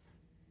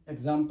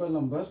 एग्जाम्पल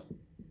नंबर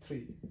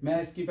 3,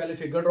 मैं इसकी पहले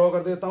फिगर ड्रॉ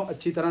कर देता हूं,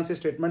 अच्छी तरह से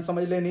स्टेटमेंट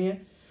समझ लेनी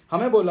है।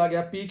 हमें बोला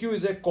गया PQ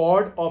is a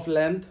cord of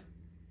length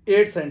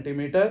 8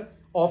 centimetre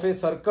of a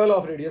circle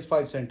of radius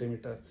 5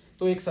 centimetre.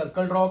 तो एक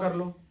सर्कल ड्रॉ कर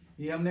लो,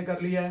 ये हमने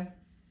कर लिया है,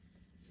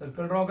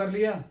 सर्कल ड्रॉ कर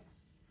लिया।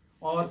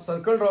 और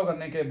सर्कल ड्रॉ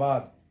करने के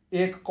बाद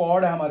एक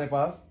कॉर्ड है हमारे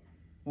पास,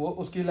 वो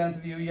उसकी लेंथ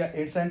दी हुई है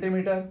 8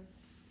 सेंटीमीटर।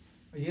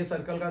 ये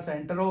सर्कल का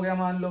सेंटर हो गया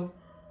मान लो।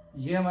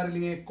 ये हमारे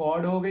लिए एक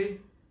कॉर्ड हो गई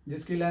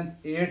जिसकी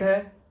लेंथ 8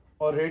 है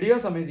और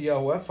रेडियस हमें दिया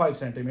हुआ है 5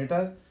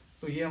 सेंटीमीटर।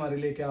 तो ये हमारे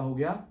लिए क्या हो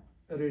गया?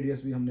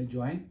 रेडियस भी हमने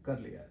ज्वाइन कर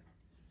लिया है।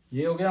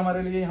 ये हो गया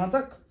हमारे लिए यहां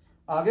तक।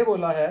 आगे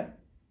बोला है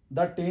the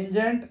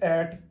tangent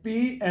at P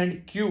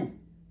and Q,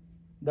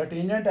 the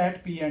tangent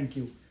at P and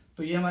Q।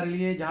 तो ये हमारे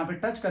लिए जहां पे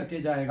टच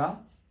करके जाएगा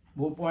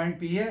वो पॉइंट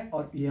P है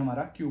और ये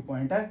हमारा Q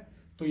पॉइंट है।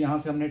 तो यहां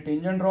से हमने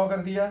टेंजेंट ड्रॉ कर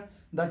दिया।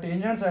 The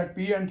tangents at P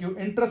and Q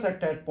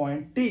intersect at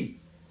point T।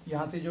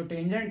 यहां से जो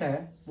टेंजेंट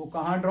है वो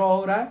कहां ड्रॉ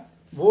हो रहा है?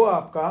 वो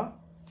आपका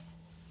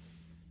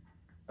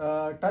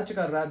टच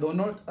कर रहा है,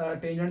 दोनों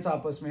टेंजेंट्स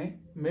आपस में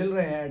मिल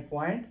रहे हैं एट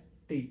पॉइंट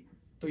T।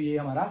 तो ये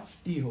हमारा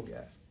T हो गया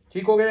है।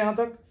 ठीक हो गया यहां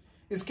तक।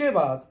 इसके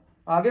बाद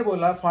आगे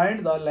बोला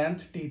फाइंड द लेंथ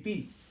TP।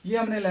 ये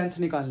हमने लेंथ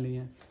निकालनी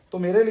है। तो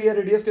मेरे लिए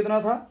रेडियस कितना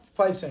था?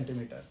 5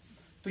 सेंटीमीटर।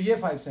 तो ये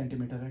 5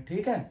 सेंटीमीटर है।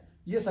 ठीक है,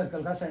 ये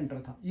सर्कल का सेंटर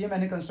था। ये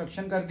मैंने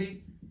कंस्ट्रक्शन कर दी,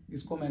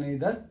 इसको मैंने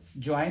इधर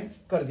ज्वाइन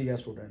कर दिया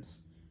स्टूडेंट्स।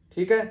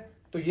 ठीक है,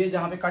 तो ये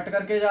जहां पे कट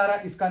करके जा रहा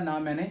है इसका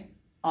नाम मैंने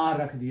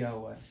आर रख दिया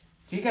हुआ है।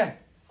 ठीक है,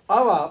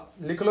 अब आप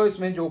लिख लो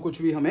इसमें जो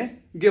कुछ भी हमें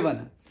गिवन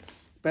है।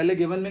 पहले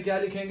गिवन में क्या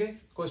लिखेंगे,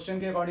 क्वेश्चन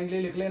के अकॉर्डिंगली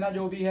लिख लेना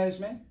जो भी है।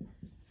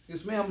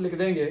 इसमें हम लिख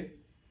देंगे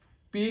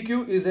P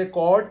Q is a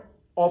cord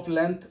of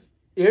length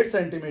 8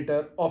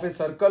 centimetre of a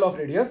circle of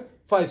radius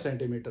 5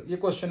 centimetre. ये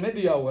क्वेश्चन में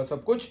दिया हुआ है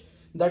सब कुछ।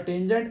 The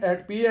tangent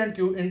at P and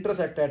Q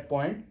intersect at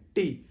point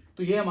T.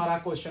 तो ये हमारा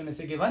क्वेश्चन में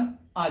से गिवन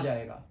आ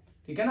जाएगा।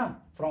 ठीक है ना,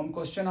 फ्रॉम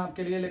क्वेश्चन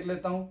आपके लिए लिख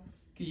लेता हूं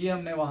कि ये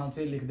हमने वहां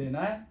से लिख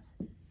देना है।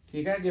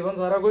 ठीक है, गिवन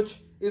सारा कुछ।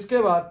 इसके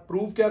बाद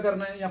प्रूव क्या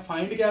करना है या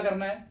फाइंड क्या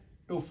करना है।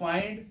 टू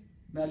फाइंड,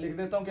 मैं लिख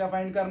देता हूं क्या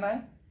फाइंड करना है,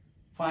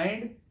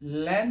 फाइंड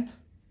लेंथ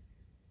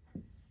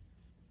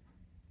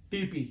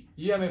टीपी,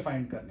 ये हमें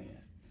फाइंड करनी है।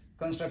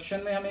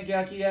 कंस्ट्रक्शन में हमें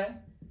क्या किया है,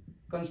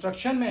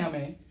 कंस्ट्रक्शन में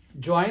हमें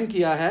ज्वाइन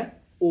किया है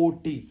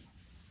ओटी,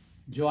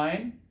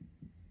 ज्वाइन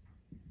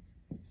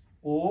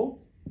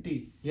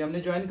ओटी, ये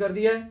हमने ज्वाइन कर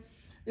दिया है।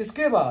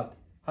 इसके बाद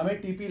हमें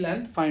टीपी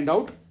लेंथ फाइंड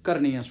आउट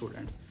करनी है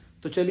स्टूडेंट्स।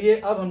 तो चलिए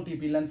अब हम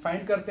टीपी लेंथ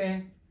फाइंड करते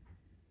हैं।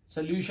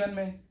 सॉल्यूशन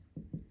में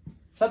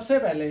सबसे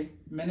पहले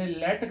मैंने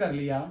लेट कर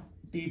लिया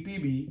टीपी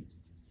बी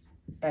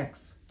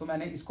एक्स, तो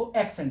मैंने इसको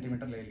एक्स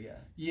सेंटीमीटर ले लिया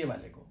ये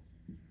वाले को।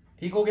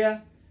 ठीक हो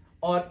गया।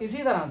 और इसी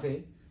तरह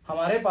से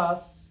हमारे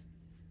पास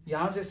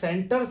यहां से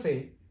सेंटर से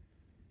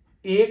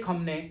एक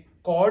हमने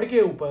कॉर्ड के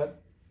ऊपर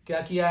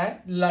क्या किया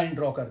है, लाइन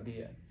ड्रॉ कर दी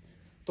है।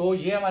 तो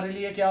ये हमारे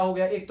लिए क्या हो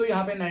गया, एक तो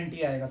यहां पे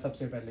 90 आएगा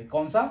सबसे पहले,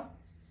 कौन सा,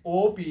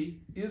 OP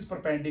is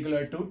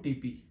perpendicular to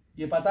TP,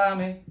 ये पता है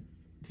हमें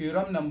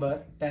थ्योरम नंबर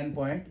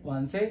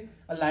 10.1 से।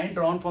 A line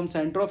drawn from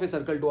centre of a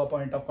circle to a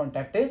point of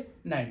contact is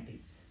 90।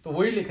 तो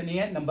वही लिखनी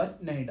है, नंबर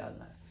नहीं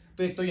डालना है।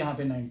 तो एक तो यहां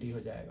पे 90 हो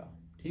जाएगा।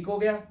 ठीक हो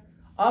गया।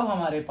 अब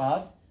हमारे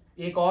पास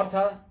एक और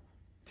था,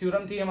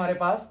 थ्योरम थी हमारे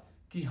पास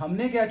कि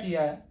हमने क्या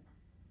किया है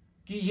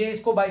कि ये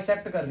इसको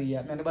बाइसेक्ट कर रही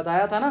है। मैंने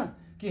बताया था ना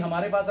कि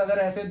हमारे पास अगर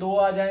ऐसे दो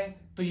आ जाए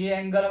तो ये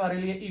एंगल हमारे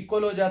लिए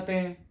इक्वल हो जाते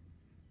हैं।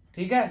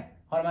 ठीक है,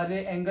 और हमारे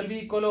लिए एंगल भी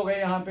इक्वल हो गए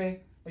यहाँ पे,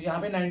 तो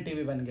यहाँ पे 90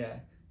 भी बन गया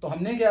है। तो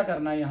हमने क्या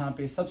करना है, यहाँ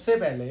पे सबसे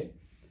पहले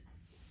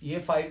ये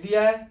 5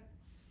 दिया है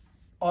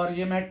और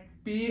ये मैं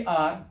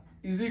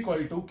PR is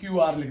equal to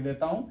QR लिख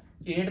देता हूं।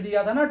 8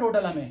 दिया था ना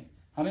टोटल,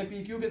 हमें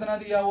PQ कितना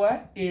दिया हुआ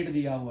है, 8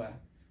 दिया हुआ है।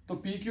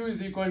 तो PQ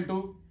is equal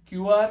to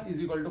QR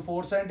is equal to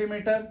 4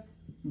 centimetre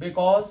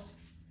because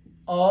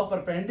a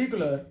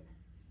perpendicular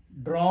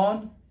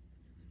drawn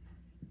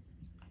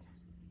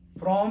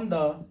from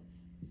the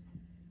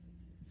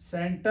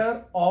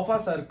centre of a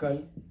circle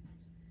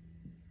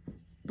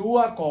to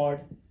a cord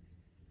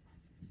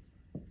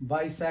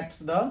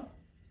bisects the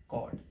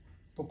cord.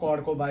 तो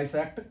कॉर्ड को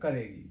बाइसेक्ट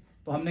करेगी।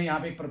 तो हमने यहां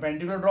पे एक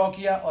परपेंडिकुलर ड्रॉ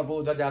किया और वो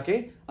उधर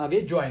जाके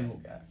आगे ज्वाइन हो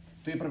गया।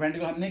 तो ये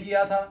परपेंडिकुलर हमने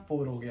किया था,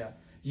 4 हो गया।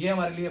 ये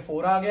हमारे लिए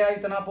 4 आ गया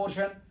इतना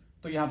पोर्शन।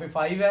 तो यहां पे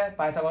 5 है,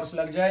 पाइथागोरस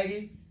लग जाएगी।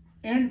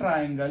 इन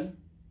ट्राइंगल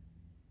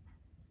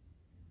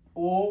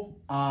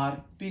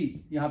ORP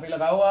यहां पे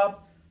लगाओ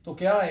आप, तो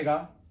क्या आएगा,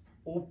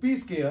 OP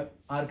स्क्वायर,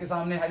 आर के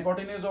सामने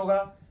हाइपोटेन्यूज होगा,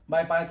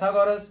 by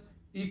Pythagoras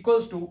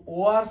equals to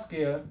OR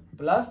square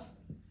plus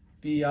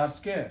PR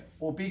square.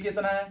 OP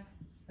कितना है,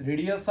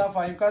 रेडियस था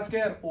 5 का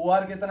स्क्वायर,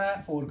 OR कितना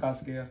है 4 का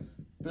square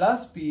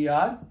plus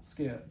PR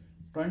square.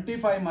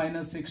 25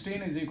 minus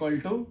 16 is equal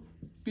to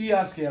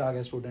PR square आ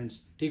गया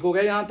स्टूडेंट्स। ठीक हो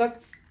गया यहां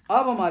तक।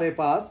 अब हमारे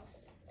पास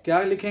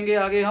क्या लिखेंगे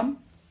आगे हम,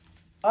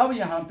 अब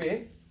यहां पे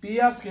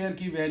PR स्क्वायर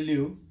की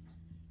वैल्यू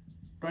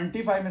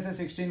 25 में से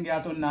 16 गया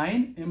तो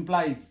 9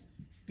 इंप्लाइज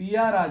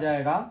PR आ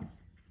जाएगा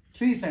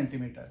 3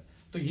 सेंटीमीटर।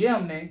 तो ये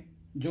हमने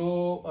जो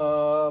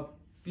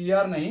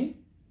PR नहीं,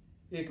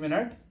 एक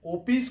मिनट,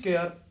 OP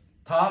स्क्वायर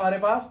था हमारे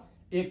पास,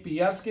 एक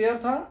PR स्क्वायर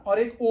था और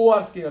एक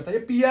OR स्क्वायर था।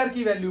 ये PR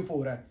की वैल्यू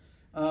 4 है,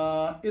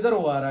 इधर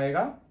OR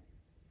आएगा।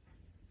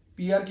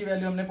 PR की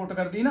वैल्यू हमने पुट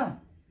कर दी ना,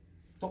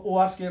 तो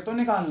OR स्क्वायर तो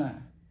निकालना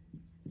है,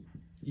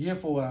 ये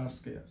 4R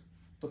स्क्वायर।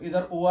 तो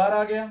इधर OR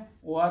आ गया,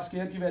 OR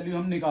स्क्वायर की वैल्यू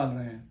हम निकाल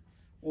रहे हैं।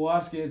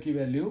 OR स्क्वायर की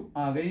वैल्यू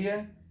आ गई है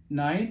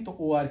 9, तो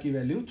OR की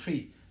वैल्यू 3।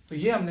 तो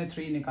ये हमने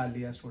 3 निकाल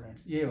लिया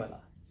स्टूडेंट्स, ये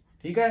वाला।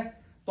 ठीक है,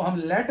 तो हम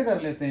लेट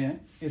कर लेते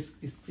हैं,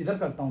 इस इधर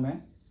करता हूं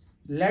मैं,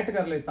 लेट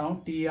कर लेता हूं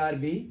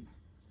TRB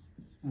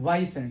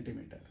Y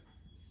सेंटीमीटर।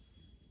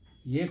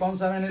 ये कौन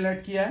सा मैंने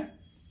लेट किया है,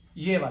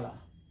 ये वाला,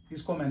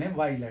 इसको मैंने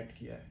Y लेट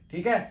किया है।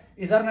 ठीक है,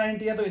 इधर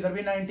 90 है तो इधर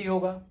भी 90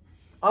 होगा।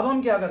 अब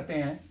हम क्या करते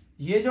हैं,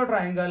 ये जो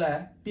ट्राइंगल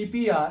है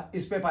TPR,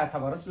 इस पे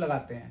पाइथागोरस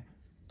लगाते हैं।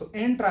 तो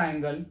in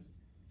triangle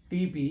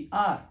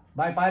TPR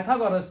by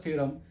Pythagoras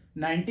theorem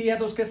 90 है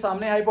तो उसके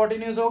सामने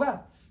हाइपोटेन्यूज होगा,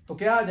 तो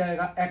क्या आ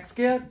जाएगा, x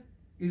square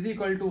is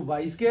equal to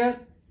y square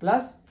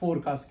plus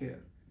 4 का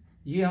स्क्वायर।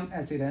 ये हम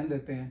ऐसे रहने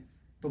देते हैं,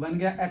 तो बन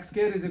गया x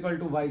square is equal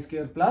to y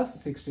square plus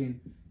 16।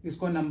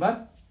 इसको नंबर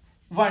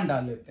 1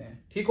 डाल लेते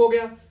हैं। ठीक हो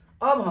गया।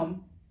 अब हम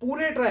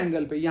पूरे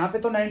ट्राइंगल पे, यहां पे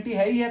तो 90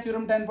 है ही है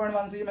थ्योरम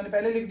 10.1 से, मैंने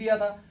पहले लिख दिया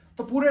था,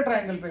 तो पूरे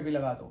ट्राइंगल पे भी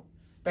लगा दो।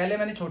 पहले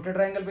मैंने छोटे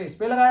ट्राइंगल पे इस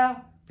पे लगाया,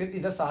 फिर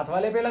इधर साथ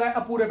वाले पे लगाया,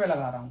 अब पूरे पे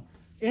लगा रहा हूं।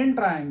 इन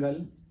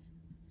ट्राइंगल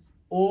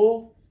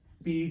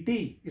OPT,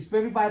 इस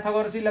पे भी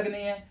पाइथागोरस ही लगनी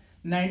है।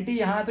 90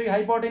 यहाँ तो ये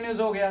हाइपोटेन्यूज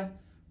हो गया।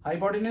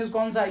 हाइपोटेन्यूज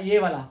कौन सा, ये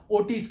वाला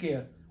ओटी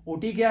स्क्वायर।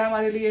 ओटी क्या है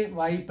हमारे लिए,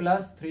 y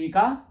प्लस 3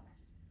 का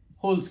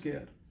whole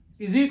square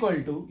is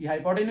equal to ये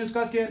हाइपोटेन्यूज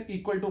का square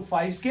equal to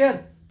 5 square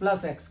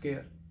plus x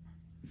square,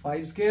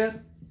 5 square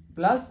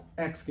plus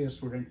x square.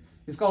 Student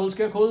इसका होल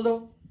स्क्वायर खोल दो,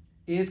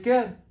 a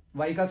स्क्वायर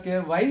y का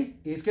स्क्वायर y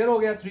a स्क्वायर हो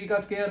गया, 3 का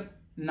स्क्वायर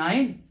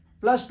 9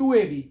 प्लस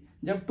 2ab।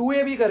 जब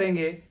 2ab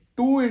करेंगे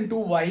 2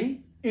 इंटू वाई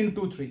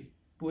इंटू 3,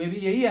 2ab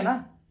यही है ना,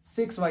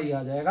 6y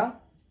आ जाएगा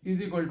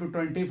इज इक्वल टू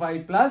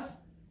 25 प्लस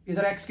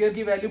इधर x स्क्वायर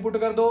की वैल्यू पुट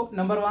कर दो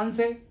नंबर 1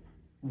 से,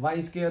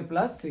 y स्क्वायर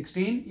प्लस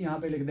 16 यहां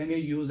पे लिख देंगे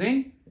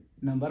यूजिंग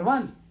नंबर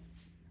 1।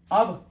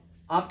 अब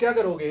आप क्या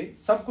करोगे,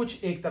 सब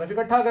कुछ एक तरफ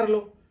इकट्ठा कर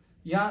लो,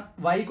 यहां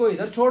y को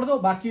इधर छोड़ दो,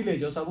 बाकी ले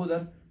जाओ सब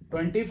उधर।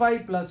 25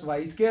 प्लस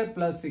वाई स्क्वायर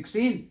प्लस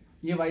 16,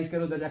 ये वाई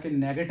स्क्वायर उधर जाके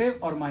नेगेटिव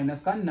और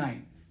माइनस का 9,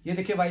 ये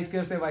देखिए वाई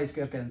स्क्वायर से Y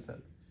square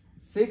cancel.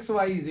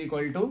 6y is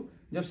equal to,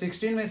 जब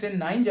 16 में से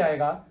 9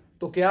 जाएगा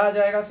तो क्या आ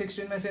जाएगा,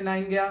 16 में से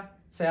 9 गया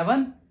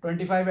 7,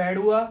 25 ऐड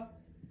हुआ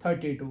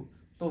 32,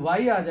 तो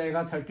y आ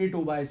जाएगा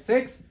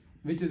 32/6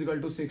 विच इज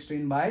इक्वल टू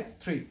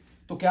 16/3।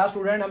 तो क्या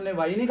स्टूडेंट हमने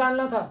y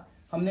निकालना था,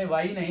 हमने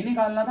y नहीं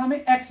निकालना था,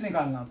 हमें x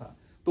निकालना था।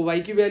 तो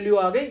y की वैल्यू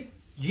आ गई,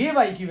 ये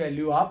y की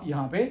वैल्यू आप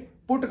यहां पे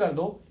पुट कर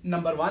दो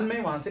नंबर 1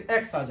 में, वहां से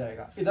x आ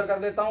जाएगा। इधर कर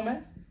देता हूं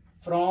मैं,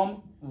 from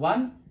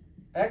 1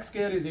 x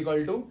square is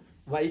equal to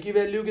y की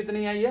वैल्यू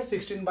कितनी आई है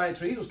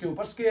 16/3, उसके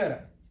ऊपर स्क्वायर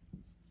है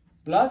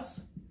प्लस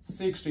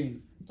 16,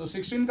 तो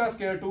 16 का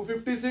स्क्वायर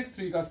 256,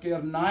 3 का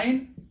स्क्वायर 9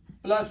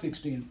 प्लस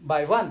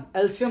 16/1,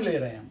 एलसीएम ले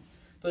रहे हैं हम।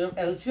 तो जब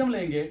एलसीएम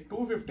लेंगे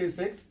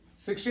 256,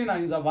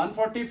 69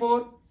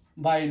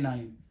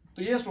 144/9,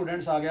 तो ये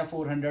स्टूडेंट्स आ गया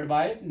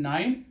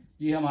 400/9,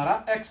 ये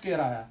हमारा x स्क्वायर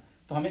आया।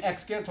 तो हमें x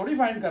स्क्वायर थोड़ी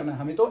फाइंड करना है,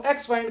 हमें तो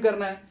x फाइंड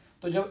करना है।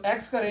 तो जब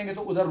x करेंगे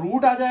तो उधर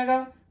रूट आ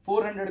जाएगा,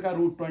 400 का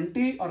रूट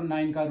 20 और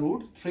 9 का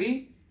रूट 3,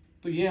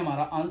 तो ये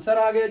हमारा आंसर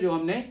आ गया जो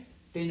हमने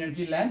टेंजेंट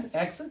की लेंथ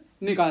x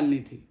निकालनी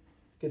थी,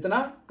 कितना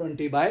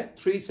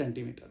 20/3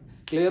 सेंटीमीटर।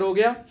 क्लियर हो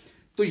गया।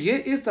 तो ये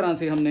इस तरह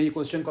से हमने ये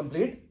क्वेश्चन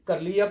कंप्लीट कर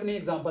लिया अपनी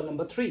एग्जांपल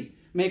नंबर 3।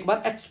 मैं एक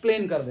बार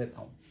एक्सप्लेन कर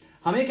देता हूं।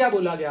 हमें क्या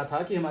बोला गया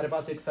था कि हमारे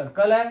पास एक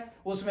सर्कल है,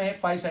 उसमें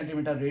 5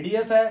 सेंटीमीटर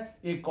रेडियस है,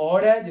 एक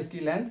कॉर्ड है जिसकी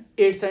लेंथ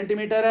 8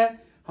 सेंटीमीटर है,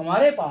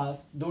 हमारे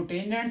पास दो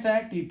टेंजेंट्स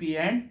हैं टीपी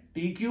एंड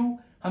टीक्यू।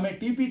 हमें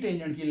टीपी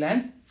टेंजेंट की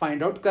लेंथ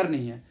फाइंड आउट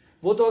करनी है।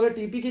 वो तो अगर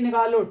टीपी की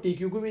निकालो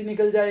टीक्यू की भी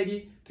निकल जाएगी।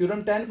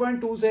 थ्योरम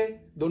 10.2 से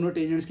दोनों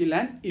टेंजेंट्स की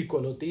लेंथ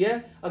इक्वल होती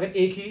है अगर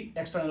एक ही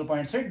एक्सटर्नल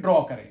पॉइंट से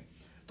ड्रॉ करें।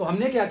 तो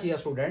हमने क्या किया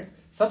स्टूडेंट्स,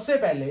 सबसे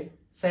पहले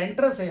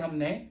सेंटर से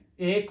हमने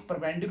एक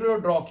परपेंडिकुलर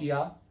ड्रॉ किया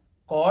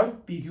कॉर्ड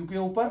पीक्यू के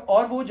ऊपर,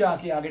 और वो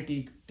जाके आगे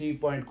टी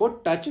पॉइंट को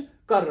टच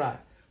कर रहा है।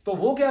 तो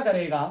वो क्या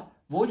करेगा,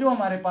 वो जो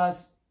हमारे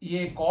पास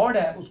ये कॉर्ड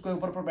है उसके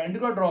ऊपर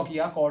परपेंडिकुलर ड्रॉ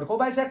किया, कॉर्ड को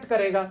बाइसेक्ट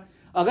करेगा।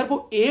 अगर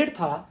वो 8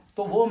 था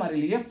तो वो हमारे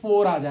लिए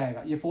 4 आ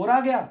जाएगा, ये 4 आ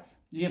गया,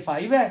 ये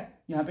 5 है,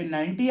 यहाँ पे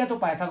 90 है, तो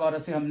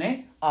पाइथागोरस से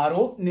हमने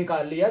आरओ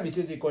निकाल लिया which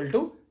is equal to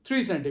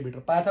 3 centimetre.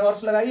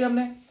 Pythagoras लगाई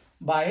हमने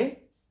बाय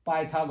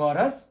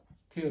पाइथागोरस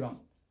थ्योरम,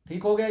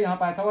 ठीक हो गया, यहाँ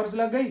पाइथागोरस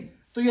लग गई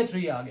तो ये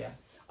 3 आ गया।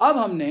 अब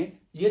हमने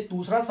ये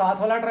दूसरा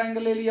साथ वाला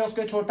ट्राइंगल ले लिया,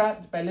 उसके छोटा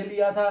पहले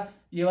लिया था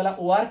ये वाला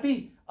ओआरपी,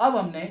 अब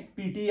हमने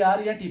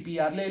पीटीआर या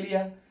टीपीआर ले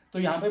लिया, तो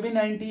यहाँ पे भी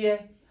 90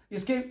 है,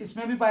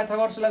 इसमें भी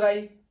पाइथागोरस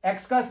लगाई,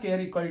 x का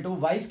square equal to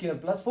Y square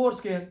plus 4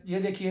 square, ये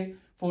देखिए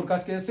 4 का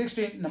स्क्वायर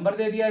 16, नंबर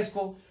दे दिया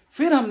इसको।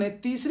 फिर हमने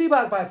तीसरी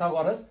बार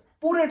पाइथागोरस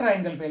पूरे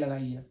ट्राइंगल पे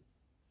लगाई है,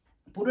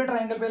 पूरे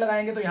ट्राइंगल पे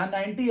लगाएंगे तो यहाँ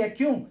 90 है,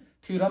 क्यों,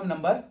 थ्योरम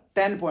नंबर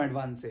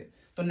 10.1 से।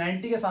 तो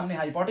 90 के सामने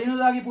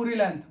हाइपोटेन्यूज आ गई पूरी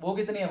लेंथ, वो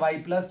कितनी है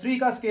y प्लस 3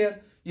 का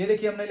स्क्वायर, ये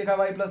देखिए हमने लिखा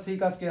y प्लस 3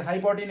 का square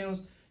hypotenuse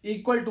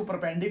equal to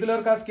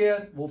perpendicular का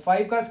स्क्वायर वो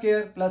 5 का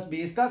स्क्वायर प्लस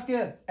बेस का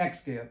स्क्वायर x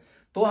स्क्वायर।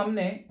 तो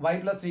हमने y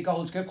प्लस 3 का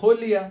होल स्क्वायर खोल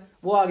लिया,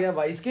 वो आ गया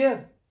y स्क्वायर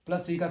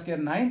प्लस 3 का स्क्वायर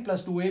 9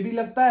 प्लस 2ab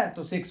लगता है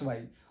तो 6y,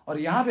 और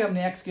यहाँ पे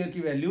हमने x स्क्वायर की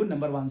वैल्यू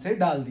नंबर 1 से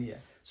डाल दी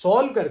है।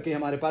 सॉल्व करके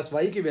हमारे पास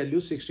y की वैल्यू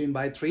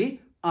 16/3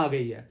 आ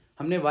गई है।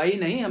 हमने y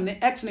नहीं, हमने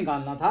x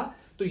निकालना था,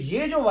 तो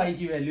ये जो y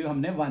की वैल्यू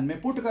हमने 1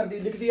 में पुट कर दी,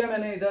 लिख दिया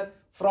मैंने इधर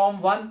फ्रॉम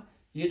 1,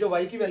 ये जो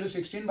y की वैल्यू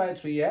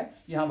 16/3 है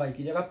यहाँ y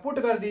की जगह पुट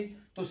कर दी,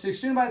 तो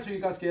 16/3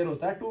 का स्क्वायर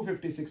होता है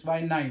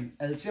 256/9,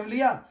 एलसीएम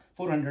लिया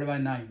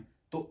 400/9,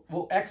 तो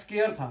वो x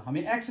स्क्वायर था,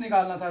 हमें x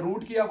निकालना था,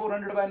 रूट किया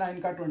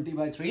 400/9 का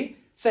 20/3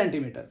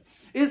 सेंटीमीटर।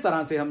 इस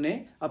तरह से हमने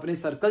अपने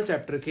सर्कल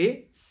चैप्टर के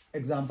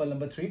एग्जाम्पल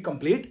नंबर 3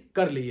 कंप्लीट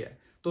कर ली है।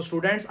 तो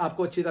स्टूडेंट्स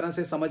आपको अच्छी तरह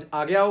से समझ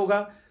आ गया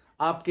होगा,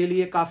 आपके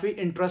लिए काफी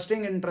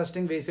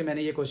इंटरेस्टिंग वे से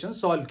मैंने ये क्वेश्चन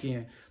सॉल्व किए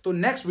हैं। तो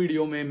नेक्स्ट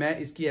वीडियो में मैं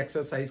इसकी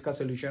एक्सरसाइज का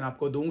सोल्यूशन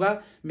आपको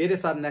दूंगा, मेरे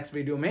साथ नेक्स्ट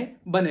वीडियो में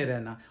बने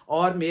रहना।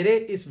 और मेरे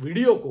इस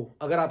वीडियो को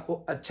अगर आपको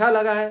अच्छा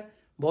लगा है,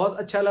 बहुत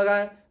अच्छा लगा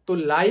है, तो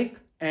लाइक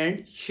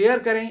एंड शेयर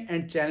करें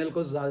एंड चैनल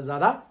को ज्यादा से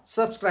ज्यादा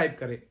सब्सक्राइब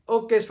करें।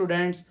 Okay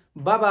students,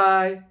 bye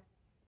bye.